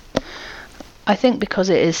 I think because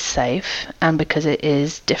it is safe and because it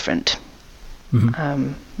is different.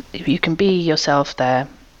 You can be yourself there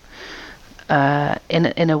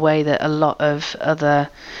in a way that a lot of other,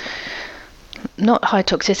 not high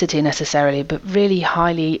toxicity necessarily, but really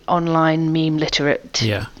highly online meme literate,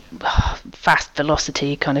 fast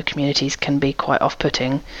velocity kind of communities can be quite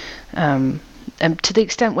off-putting. And to the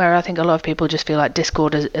extent where I think a lot of people just feel like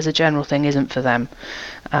Discord as a general thing isn't for them.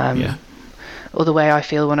 Or the way I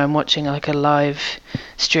feel when I'm watching like a live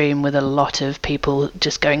stream with a lot of people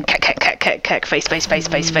just going keck, face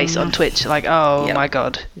on Twitch, like, oh my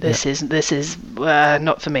god, this is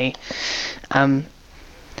not for me. And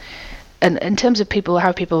in terms of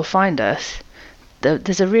how people find us,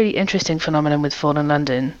 there's a really interesting phenomenon with Fallen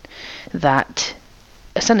London that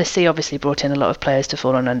Sunless Sea obviously brought in a lot of players to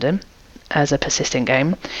Fallen London as a persistent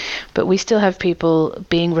game, but we still have people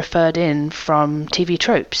being referred in from TV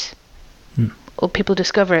tropes. Or people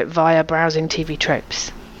discover it via browsing TV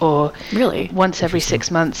tropes. Or really, once every 6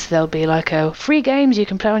 months there'll be like a free games you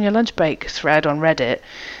can play on your lunch break thread on Reddit,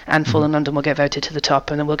 and Fallen London will get voted to the top,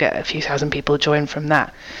 and then we'll get a few thousand people join from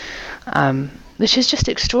that, which is just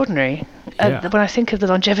extraordinary. When I think of the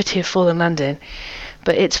longevity of Fallen London,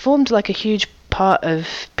 but it's formed like a huge part of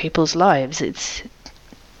people's lives. It's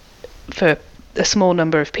for a small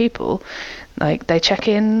number of people, like they check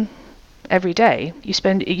in every day. You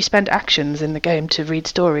spend actions in the game to read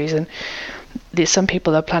stories, and some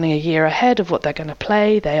people are planning a year ahead of what they're going to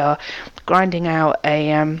play. They are grinding out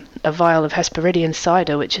a vial of Hesperidian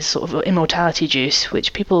cider, which is sort of immortality juice,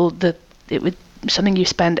 which something you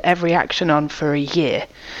spend every action on for a year.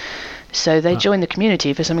 So they join the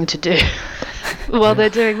community for something to do while they're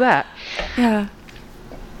doing that. Yeah.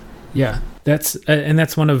 Yeah, that's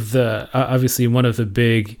one of the obviously one of the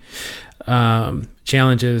big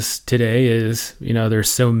challenges today is, there's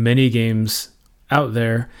so many games out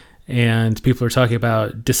there, and people are talking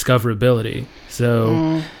about discoverability.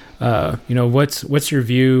 So, what's your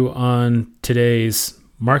view on today's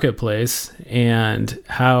marketplace, and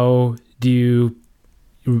how do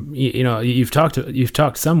you've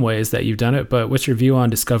talked some ways that you've done it, but what's your view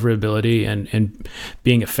on discoverability and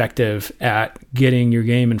being effective at getting your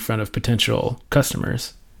game in front of potential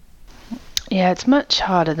customers? Yeah, it's much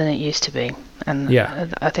harder than it used to be. And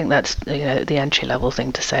I think that's the entry level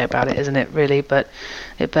thing to say about it, isn't it, really? But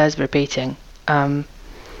it bears repeating.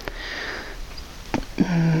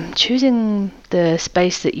 Choosing the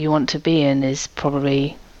space that you want to be in is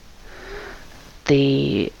probably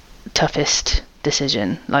the toughest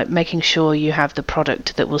decision, like making sure you have the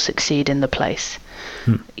product that will succeed in the place,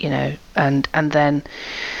 and then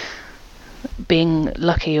being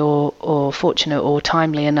lucky or fortunate or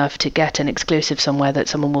timely enough to get an exclusive somewhere that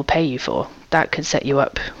someone will pay you for. That could set you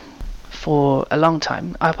up for a long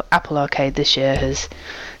time. Apple Arcade this year has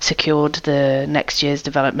secured the next year's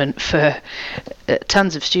development for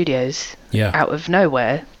tons of studios out of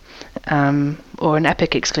nowhere, or an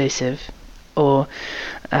Epic exclusive, or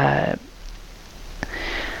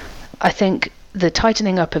I think the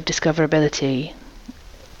tightening up of discoverability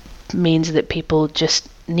means that people just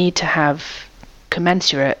need to have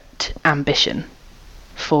commensurate ambition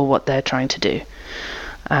for what they're trying to do.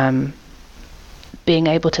 Being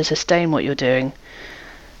able to sustain what you're doing,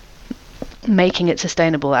 making it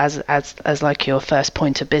sustainable as like your first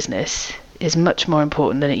point of business is much more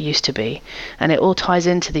important than it used to be. And it all ties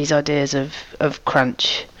into these ideas of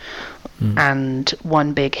crunch and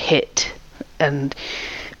one big hit, and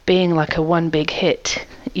being like a one big hit.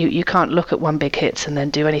 You can't look at one big hit and then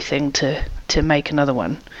do anything to make another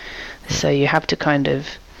one. So you have to kind of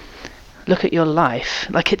look at your life.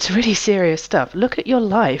 Like, it's really serious stuff. Look at your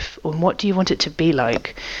life and what do you want it to be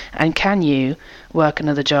like? And can you work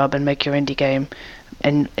another job and make your indie game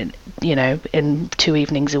in 2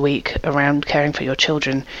 evenings a week around caring for your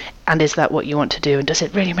children? And is that what you want to do? And does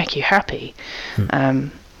it really make you happy?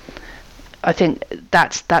 I think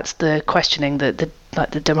that's the questioning that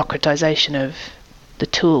the democratization of the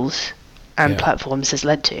tools and platforms has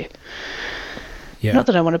led to. Not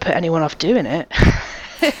that I want to put anyone off doing it,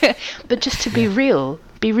 but just to be real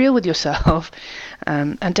with yourself,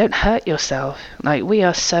 and don't hurt yourself. Like, we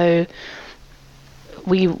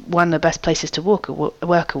won the Best Places to Work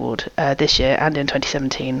award this year and in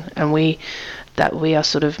 2017, and we are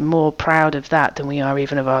sort of more proud of that than we are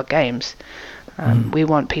even of our games. We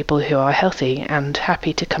want people who are healthy and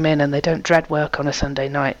happy to come in, and they don't dread work on a Sunday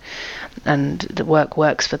night, and the work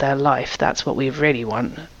works for their life. That's what we really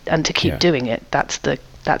want, and to keep doing it. That's the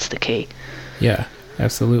key. Yeah,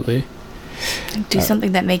 absolutely. Do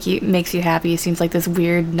something that makes you happy seems like this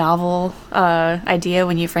weird novel idea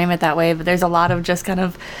when you frame it that way, but there's a lot of just kind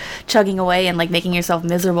of chugging away and like making yourself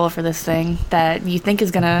miserable for this thing that you think is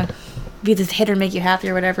gonna be this hit or make you happy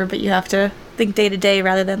or whatever, but you have to think day to day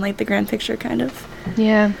rather than like the grand picture, kind of.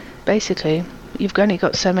 Yeah, basically, you've only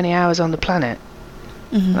got so many hours on the planet.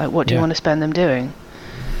 Like, what do you want to spend them doing?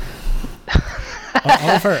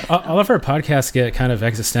 all of our podcasts get kind of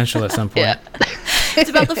existential at some point. Yeah. It's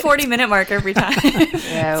about the 40-minute mark every time.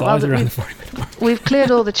 Yeah, it's always around the 40-minute mark. We've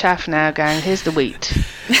cleared all the chaff now, gang. Here's the wheat.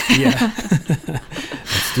 Yeah.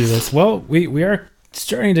 Let's do this. Well, we are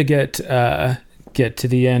starting to get to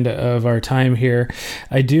the end of our time here.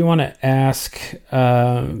 I do want to ask,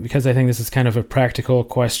 because I think this is kind of a practical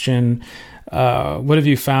question, what have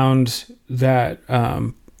you found that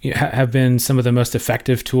have been some of the most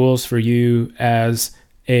effective tools for you as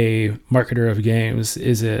a marketer of games?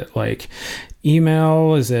 Is it like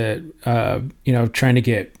email? Is it trying to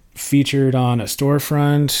get featured on a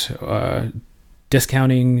storefront,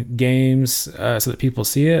 discounting games so that people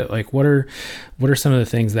see it? Like, what are some of the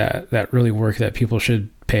things that really work that people should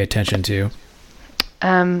pay attention to?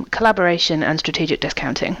 Collaboration and strategic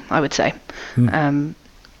discounting, I would say.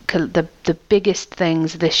 The biggest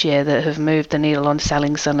things this year that have moved the needle on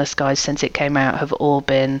selling Sunless Skies since it came out have all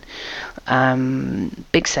been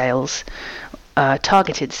big sales,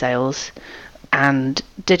 targeted sales, and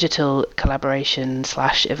digital collaboration /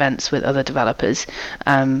 events with other developers.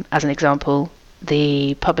 As an example,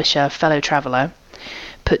 the publisher Fellow Traveller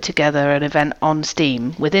put together an event on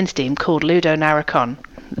Steam, within Steam, called Ludo Narracon.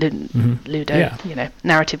 Ludo,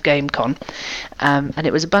 narrative game con, and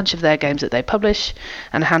it was a bunch of their games that they publish,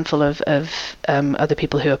 and a handful of other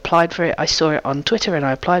people who applied for it. I saw it on Twitter and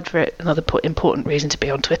I applied for it. Another important reason to be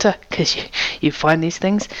on Twitter, because you find these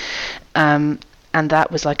things. And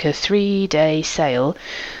that was like a 3-day sale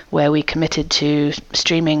where we committed to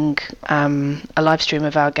streaming a live stream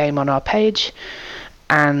of our game on our page,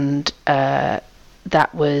 and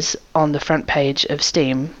that was on the front page of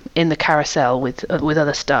Steam in the carousel with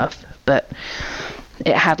other stuff. But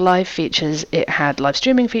it had live features, it had live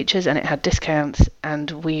streaming features, and it had discounts,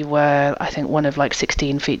 and we were, I think, one of like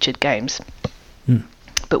 16 featured games.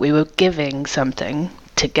 But we were giving something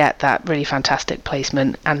to get that really fantastic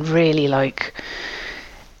placement and really like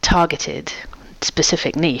targeted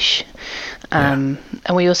specific niche. And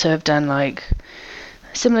we also have done like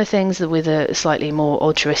similar things with a slightly more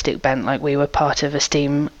altruistic bent. Like we were part of a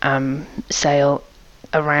Steam sale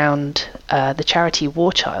around the charity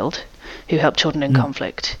War Child, who help children in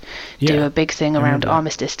conflict, do a big thing around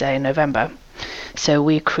Armistice Day in November. So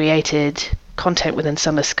we created content within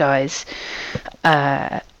Summer Skies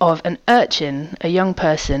of an urchin, a young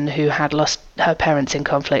person who had lost her parents in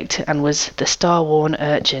conflict and was the star-worn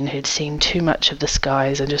urchin who'd seen too much of the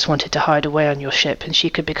skies and just wanted to hide away on your ship, and she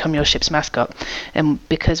could become your ship's mascot. And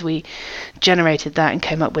because we generated that and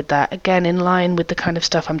came up with that, again in line with the kind of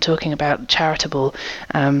stuff I'm talking about, charitable,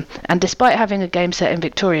 and despite having a game set in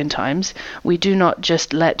Victorian times, we do not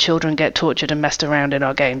just let children get tortured and messed around in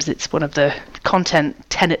our games. It's one of the content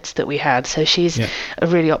tenets that we had. So she's a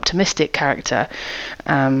really optimistic character.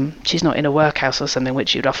 She's not in a workhouse or something,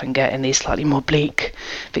 which you'd often get in these slightly more bleak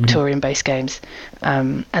Victorian-based games.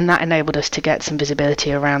 And that enabled us to get some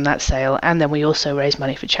visibility around that sale. And then we also raised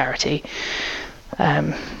money for charity.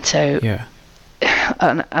 And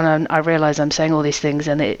I realise I'm saying all these things,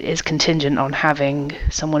 and it is contingent on having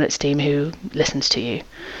someone at Steam who listens to you.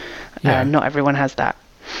 Not everyone has that.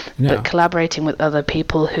 No. But collaborating with other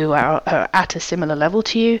people who are at a similar level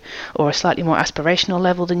to you, or a slightly more aspirational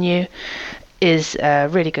level than you, is a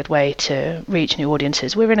really good way to reach new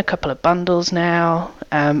audiences. We're in a couple of bundles now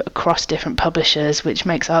across different publishers, which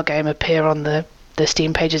makes our game appear on the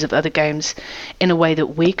Steam pages of other games in a way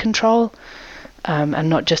that we control, and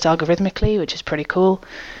not just algorithmically, which is pretty cool.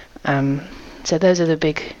 So those are the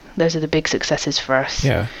big successes for us.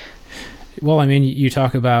 Yeah. Well, I mean, you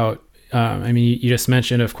talk about you just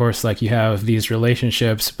mentioned, of course, like you have these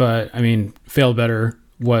relationships, but I mean, Fail Better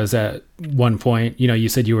was at one point, you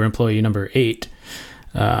said you were employee number 8,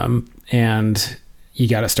 and you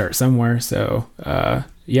got to start somewhere. So,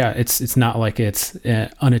 it's not like it's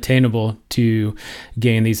unattainable to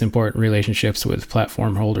gain these important relationships with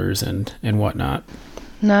platform holders and whatnot.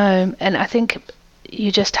 No, and I think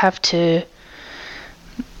you just have to.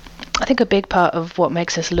 I think a big part of what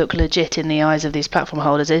makes us look legit in the eyes of these platform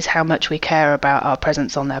holders is how much we care about our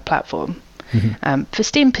presence on their platform. For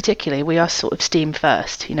Steam particularly, we are sort of Steam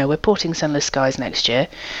first. We're porting Sunless Skies next year,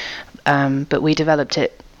 but we developed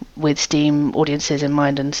it with Steam audiences in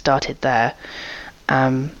mind and started there.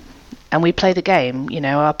 And we play the game.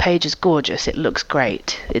 Our page is gorgeous. It looks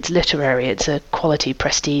great. It's literary. It's a quality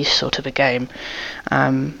prestige sort of a game.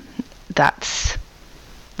 That's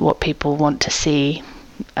what people want to see.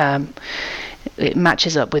 It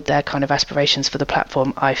matches up with their kind of aspirations for the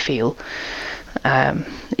platform, I feel.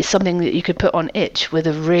 It's something that you could put on itch with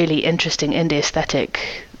a really interesting indie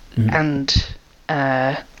aesthetic, and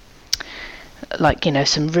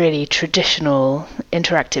some really traditional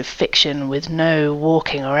interactive fiction with no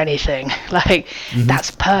walking or anything.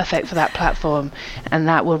 That's perfect for that platform, and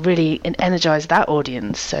that will really energize that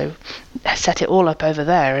audience. So set it all up over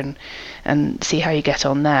there and see how you get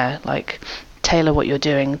on there. Tailor what you're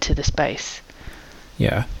doing to the space.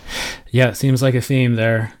 Yeah, it seems like a theme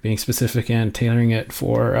there, being specific and tailoring it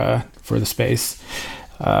for the space.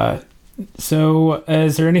 So,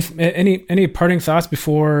 is there any parting thoughts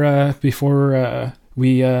before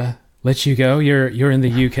we let you go? You're in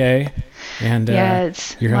the UK, and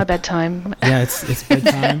it's my bedtime. Yeah, it's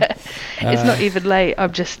bedtime. It's not even late.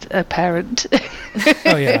 I'm just a parent.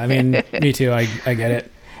 Oh yeah, I mean, me too. I get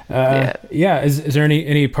it. Is there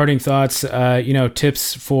any parting thoughts,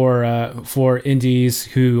 tips for indies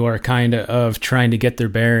who are kind of trying to get their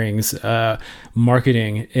bearings,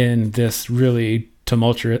 marketing in this really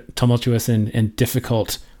tumultuous and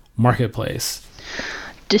difficult marketplace?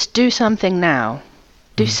 Just do something now.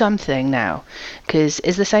 Do something now, because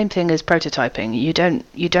it's the same thing as prototyping.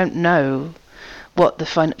 You don't know what the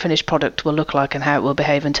finished product will look like and how it will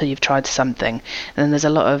behave until you've tried something. And then there's a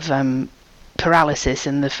lot of paralysis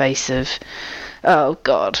in the face of oh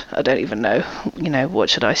God, I don't even know. What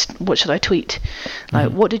should I tweet?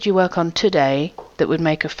 Like, what did you work on today that would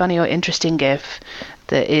make a funny or interesting GIF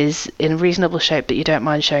that is in reasonable shape that you don't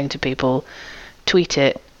mind showing to people? Tweet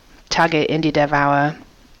it, tag it Indie Dev Hour,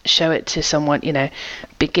 show it to someone.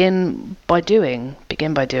 Begin by doing,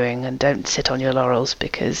 and don't sit on your laurels,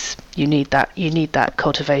 because you need that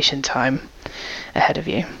cultivation time ahead of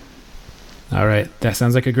you. All right, that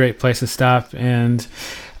sounds like a great place to stop. And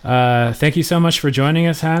thank you so much for joining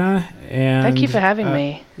us, Hannah. And thank you for having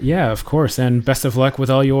me. Yeah, of course. And best of luck with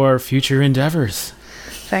all your future endeavors.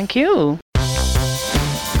 Thank you.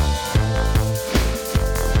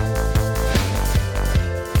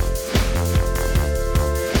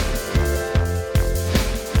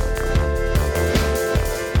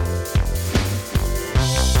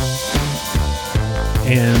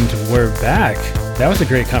 And we're back. That was a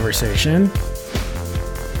great conversation.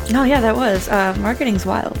 Oh yeah, that was. Marketing's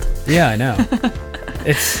wild. Yeah, I know.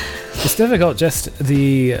 It's difficult, just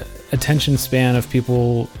the attention span of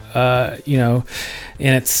people, and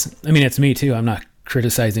it's me too. I'm not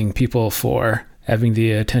criticizing people for having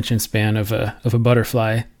the attention span of a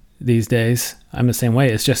butterfly these days. I'm the same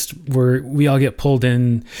way. It's just we all get pulled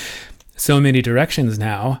in so many directions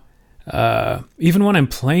now. Even when I'm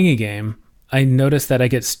playing a game, I notice that I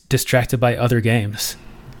get distracted by other games.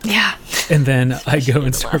 Yeah. And then I go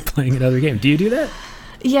and start playing another game. Do you do that?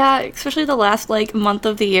 Yeah, especially the last month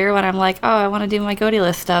of the year when I'm like, oh, I want to do my GOTY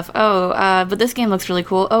list stuff. Oh, but this game looks really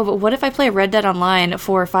cool. Oh, but what if I play Red Dead Online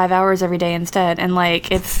for 5 hours every day instead? And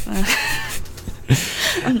it's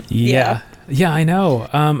yeah, I know.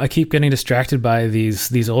 I keep getting distracted by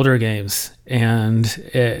these older games, and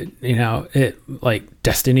it like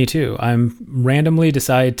Destiny 2. I'm randomly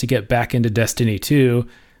decide to get back into Destiny 2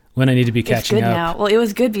 when I need to be catching up. It's good up now. Well, it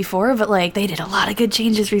was good before, but they did a lot of good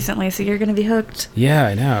changes recently, so you're gonna be hooked. Yeah,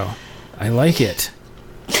 I know. I like it.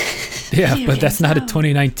 Yeah, but that's not a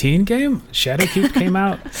 2019 game. Shadowkeep came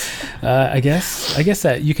out. I guess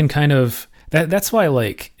that you can kind of that's why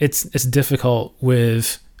it's difficult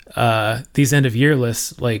with these end of year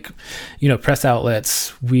lists, press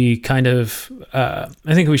outlets. We kind of I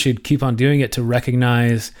think we should keep on doing it to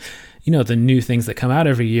recognize the new things that come out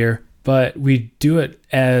every year, but we do it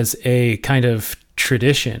as a kind of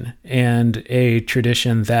tradition, and a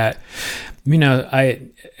tradition that I,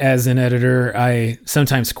 as an editor, I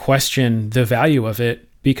sometimes question the value of it,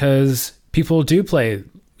 because people do play.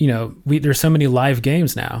 There's so many live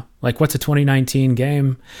games now. What's a 2019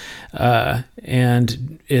 game?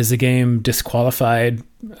 And is a game disqualified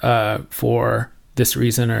for this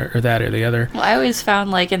reason or that or the other? Well, I always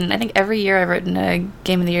found and I think every year I've written a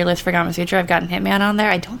Game of the Year list for Gauntlet's Future, I've gotten Hitman on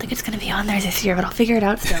there. I don't think it's going to be on there this year, but I'll figure it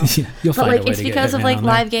out still. Yeah, you'll find a way it's to because get of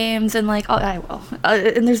live games and I will.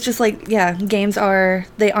 And there's just games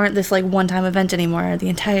aren't this one-time event anymore. The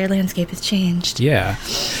entire landscape has changed. Yeah,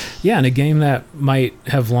 and a game that might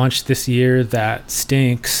have launched this year that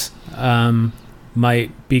stinks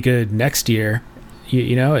might be good next year.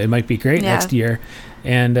 It might be great next year.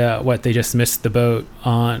 And they just missed the boat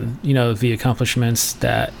on the accomplishments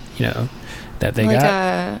that that they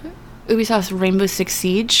got. Ubisoft's Rainbow Six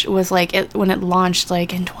Siege was when it launched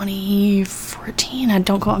in 2014. I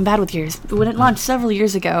don't quote, I'm bad with years. When it launched several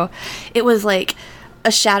years ago, it was a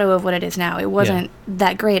shadow of what it is now. It wasn't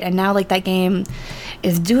that great, and now that game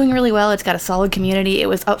is doing really well. It's got a solid community. It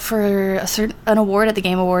was up for an award at the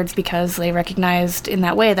Game Awards because they recognized in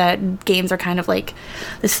that way that games are kind of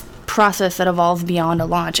this process that evolves beyond a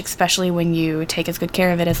launch, especially when you take as good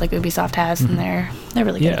care of it as Ubisoft has, and they're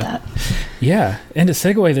really good at that. Yeah, and to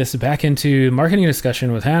segue this back into marketing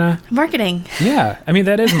discussion with Hannah. Marketing. Yeah, I mean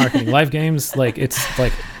that is marketing. Live games,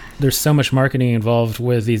 there's so much marketing involved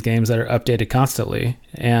with these games that are updated constantly,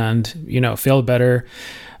 and feel better.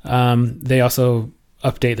 They also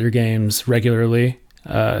update their games regularly.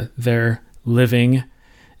 They're living,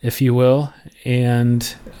 if you will,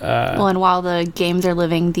 and and while the games are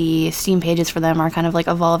living, the Steam pages for them are kind of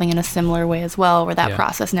evolving in a similar way as well, where that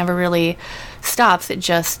process never really stops. It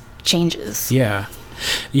just changes. Yeah,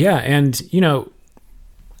 and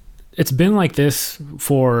it's been like this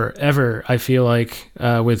forever. I feel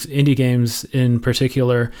with indie games in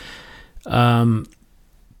particular,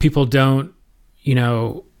 people don't,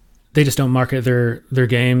 they just don't market their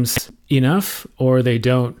games enough, or they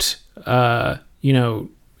don't,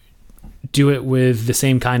 do it with the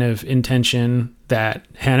same kind of intention that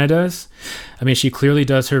Hannah does. I mean, she clearly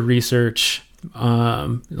does her research,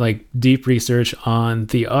 deep research on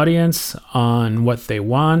the audience, on what they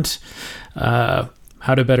want,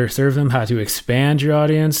 how to better serve them, how to expand your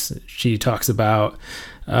audience. She talks about,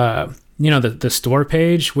 the store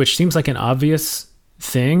page, which seems like an obvious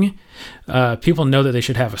thing. People know that they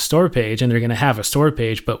should have a store page, and they're going to have a store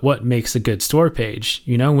page, but what makes a good store page?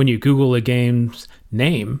 You know, when you Google a game's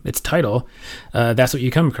name, its title, that's what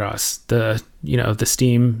you come across. The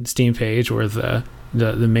Steam page, or the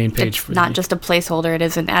main page. It's not just a placeholder, it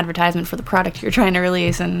is an advertisement for the product you're trying to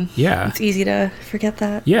release, and it's easy to forget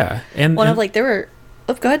that. Yeah. And go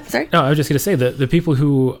ahead, sorry. No, I was just going to say that the people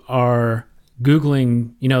who are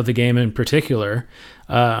Googling, the game in particular,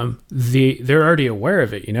 they're already aware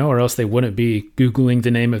of it, or else they wouldn't be Googling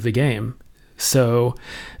the name of the game. So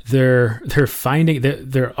they're finding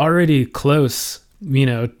that they're already close,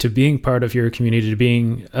 to being part of your community, to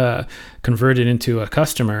being converted into a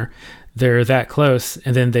customer. They're that close,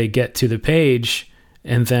 and then they get to the page,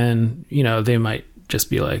 and then, they might just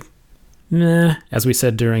be like, nah, as we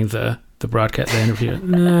said during the broadcast, the interview,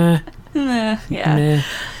 nah. Yeah.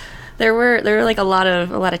 There were like a lot of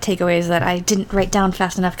takeaways that I didn't write down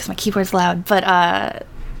fast enough because my keyboard's loud. But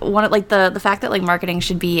one of, like, the fact that, like, marketing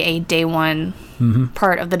should be a day one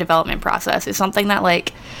part of the development process is something that,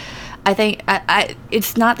 like, I think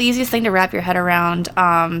it's not the easiest thing to wrap your head around,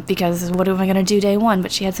 because what am I going to do day one?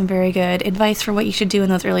 But she had some very good advice for what you should do in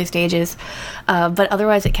those early stages. But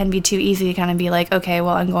otherwise it can be too easy to kind of be like, okay,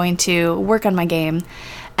 well, I'm going to work on my game.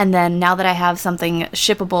 And then now that I have something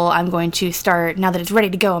shippable, I'm going to start, now that it's ready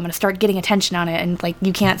to go, I'm going to start getting attention on it. And, like,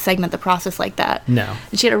 you can't segment the process like that. No.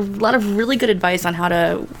 And she had a lot of really good advice on how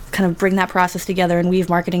to kind of bring that process together and weave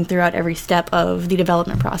marketing throughout every step of the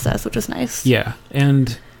development process, which was nice. Yeah.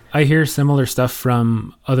 And I hear similar stuff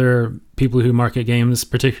from other people who market games,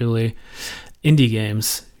 particularly indie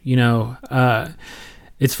games.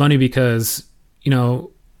 It's funny because,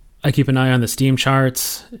 I keep an eye on the Steam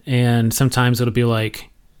charts, and sometimes it'll be like,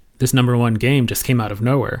 this number one game just came out of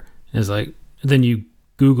nowhere. And it's like, then you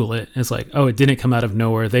Google it, and it's like, oh, it didn't come out of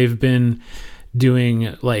nowhere. They've been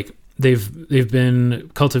doing, like, they've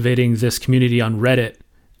been cultivating this community on Reddit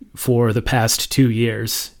for the past 2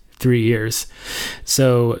 years, 3 years.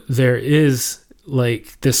 So there is,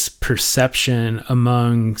 like, this perception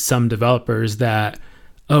among some developers that,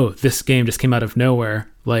 oh, this game just came out of nowhere.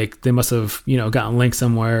 Like, they must have, gotten linked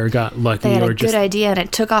somewhere, or got lucky, they had or a good idea and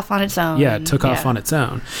it took off on its own. Yeah, it took off on its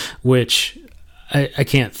own, which I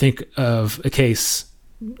can't think of a case.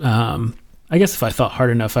 I guess if I thought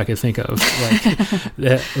hard enough, I could think of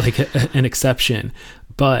an exception.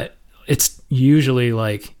 But it's usually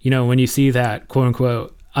like, when you see that quote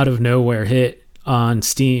unquote out of nowhere hit on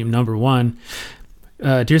Steam, number one,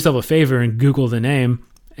 do yourself a favor and Google the name,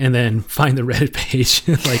 and then find the Reddit page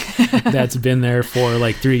like that's been there for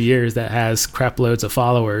like 3 years, that has crap loads of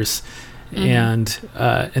followers, and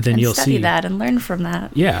then you'll study see that and learn from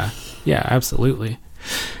that. Yeah, absolutely.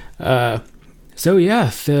 So yeah,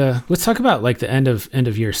 let's talk about, like, the end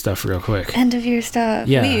of year stuff real quick. End of year stuff.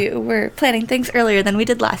 Yeah. We were planning things earlier than we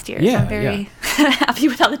did last year. Yeah, so I'm very happy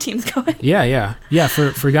with how the team's going. Yeah.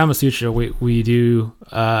 For Gamasutra, we do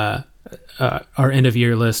our end of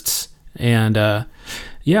year lists, and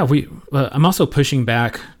I'm also pushing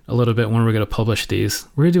back a little bit when we're going to publish these.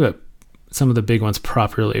 We're going to do some of the big ones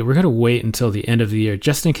properly. We're going to wait until the end of the year,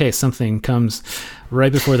 just in case something comes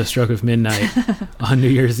right before the stroke of midnight on New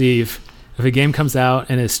Year's Eve. If a game comes out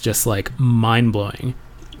and it's just, like, mind-blowing,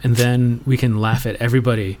 and then we can laugh at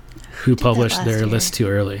everybody who published their list too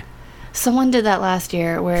early. Someone did that last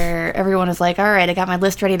year where everyone was like, all right, I got my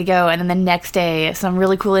list ready to go. And then the next day, some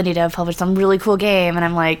really cool indie dev published some really cool game. And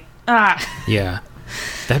I'm like, Yeah.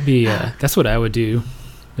 That'd be, that's what I would do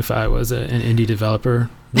if I was an indie developer.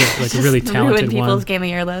 Like, a really talented ruin one. people's game of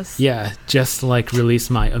year list. Yeah. Just, like, release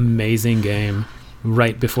my amazing game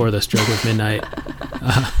right before the stroke of midnight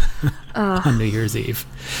on New Year's Eve.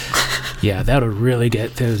 Yeah, that'll really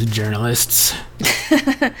get those journalists.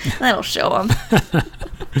 That'll show them.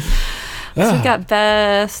 So we've got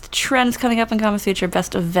best trends coming up in Gamasutra,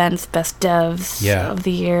 best events, best devs of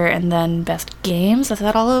the year, and then best games. Is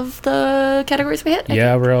that all of the categories we hit?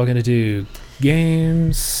 Yeah, we're all going to do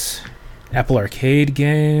games, Apple Arcade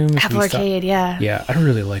games. Apple Arcade, yeah. Yeah, I don't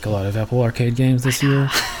really like a lot of Apple Arcade games this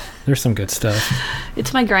year. There's some good stuff.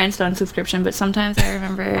 It's my Grindstone subscription, but sometimes I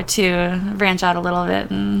remember to branch out a little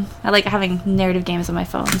bit, and I like having narrative games on my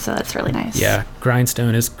phone, so that's really nice. Yeah,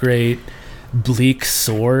 Grindstone is great. Bleak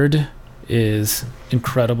Sword is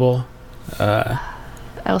incredible.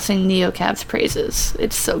 I'll sing NeoCab's praises.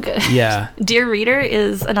 It's so good. Yeah. Dear Reader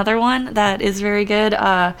is another one that is very good.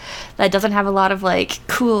 That doesn't have a lot of, like,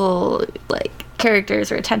 cool, like,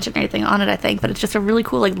 characters or attention or anything on it, I think, but it's just a really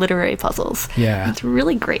cool, like, literary puzzles. Yeah. It's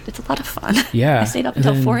really great. It's a lot of fun. Yeah. I stayed up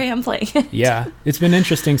until 4 a.m. playing it. Yeah. It's been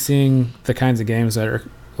interesting seeing the kinds of games that are,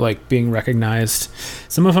 like, being recognized.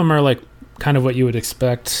 Some of them are, like, kind of what you would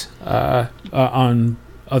expect on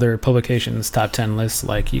other publications' top 10 lists.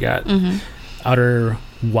 Like you got Outer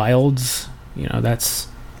Wilds, that's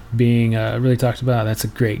being really talked about. That's a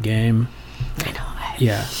great game. I know.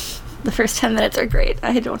 Yeah. The first 10 minutes are great.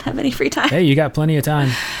 I don't have any free time. Hey, you got plenty of time.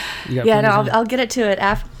 I'll get it to it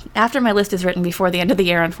after my list is written before the end of the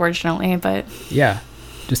year, unfortunately. But yeah,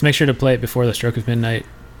 just make sure to play it before the stroke of midnight,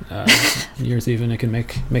 New Year's Eve, and it can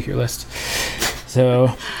make your list.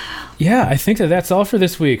 So, yeah, I think that's all for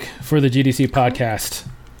this week for the GDC podcast.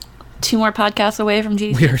 2 more podcasts away from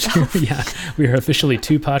GDC. We are officially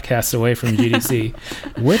 2 podcasts away from GDC,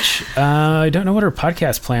 which I don't know what our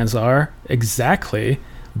podcast plans are exactly,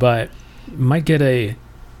 but might get a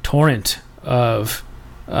torrent of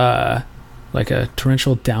like a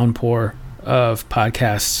torrential downpour of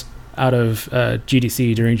podcasts out of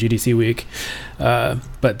GDC during GDC week,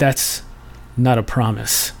 but that's not a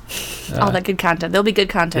promise. All that good content. There'll be good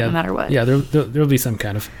content no matter what. Yeah, there'll be some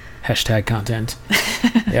kind of hashtag content.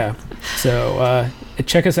 Yeah. So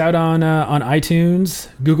check us out on iTunes,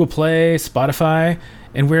 Google Play, Spotify,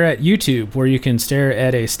 and we're at YouTube, where you can stare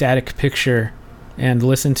at a static picture and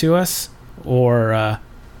listen to us, or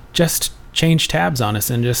just change tabs on us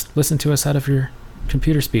and just listen to us out of your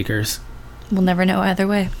computer speakers. We'll never know either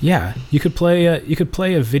way. Yeah, you could play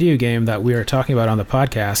a video game that we are talking about on the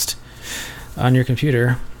podcast on your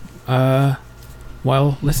computer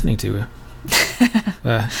while listening to it.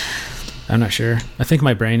 I'm not sure. I think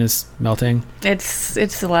my brain is melting. It's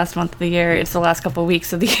the last month of the year. It's the last couple of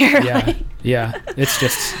weeks of the year. Yeah, yeah. It's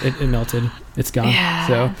just it melted. It's gone. Yeah.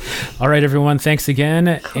 So, all right, everyone. Thanks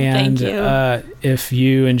again. Cool, and thank you. If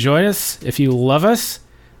you enjoyed us, if you love us,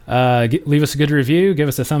 leave us a good review. Give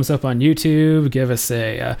us a thumbs up on YouTube. Give us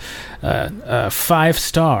a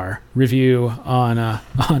 5-star review on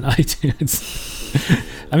iTunes.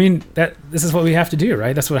 I mean, this is what we have to do,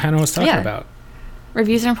 right? That's what Hannah was talking about.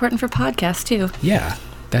 Reviews are important for podcasts too. Yeah,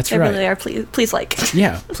 that's right. They really are. Please like.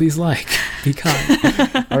 Yeah, please like. Be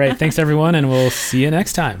kind. All right, thanks everyone, and we'll see you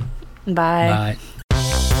next time. Bye. Bye.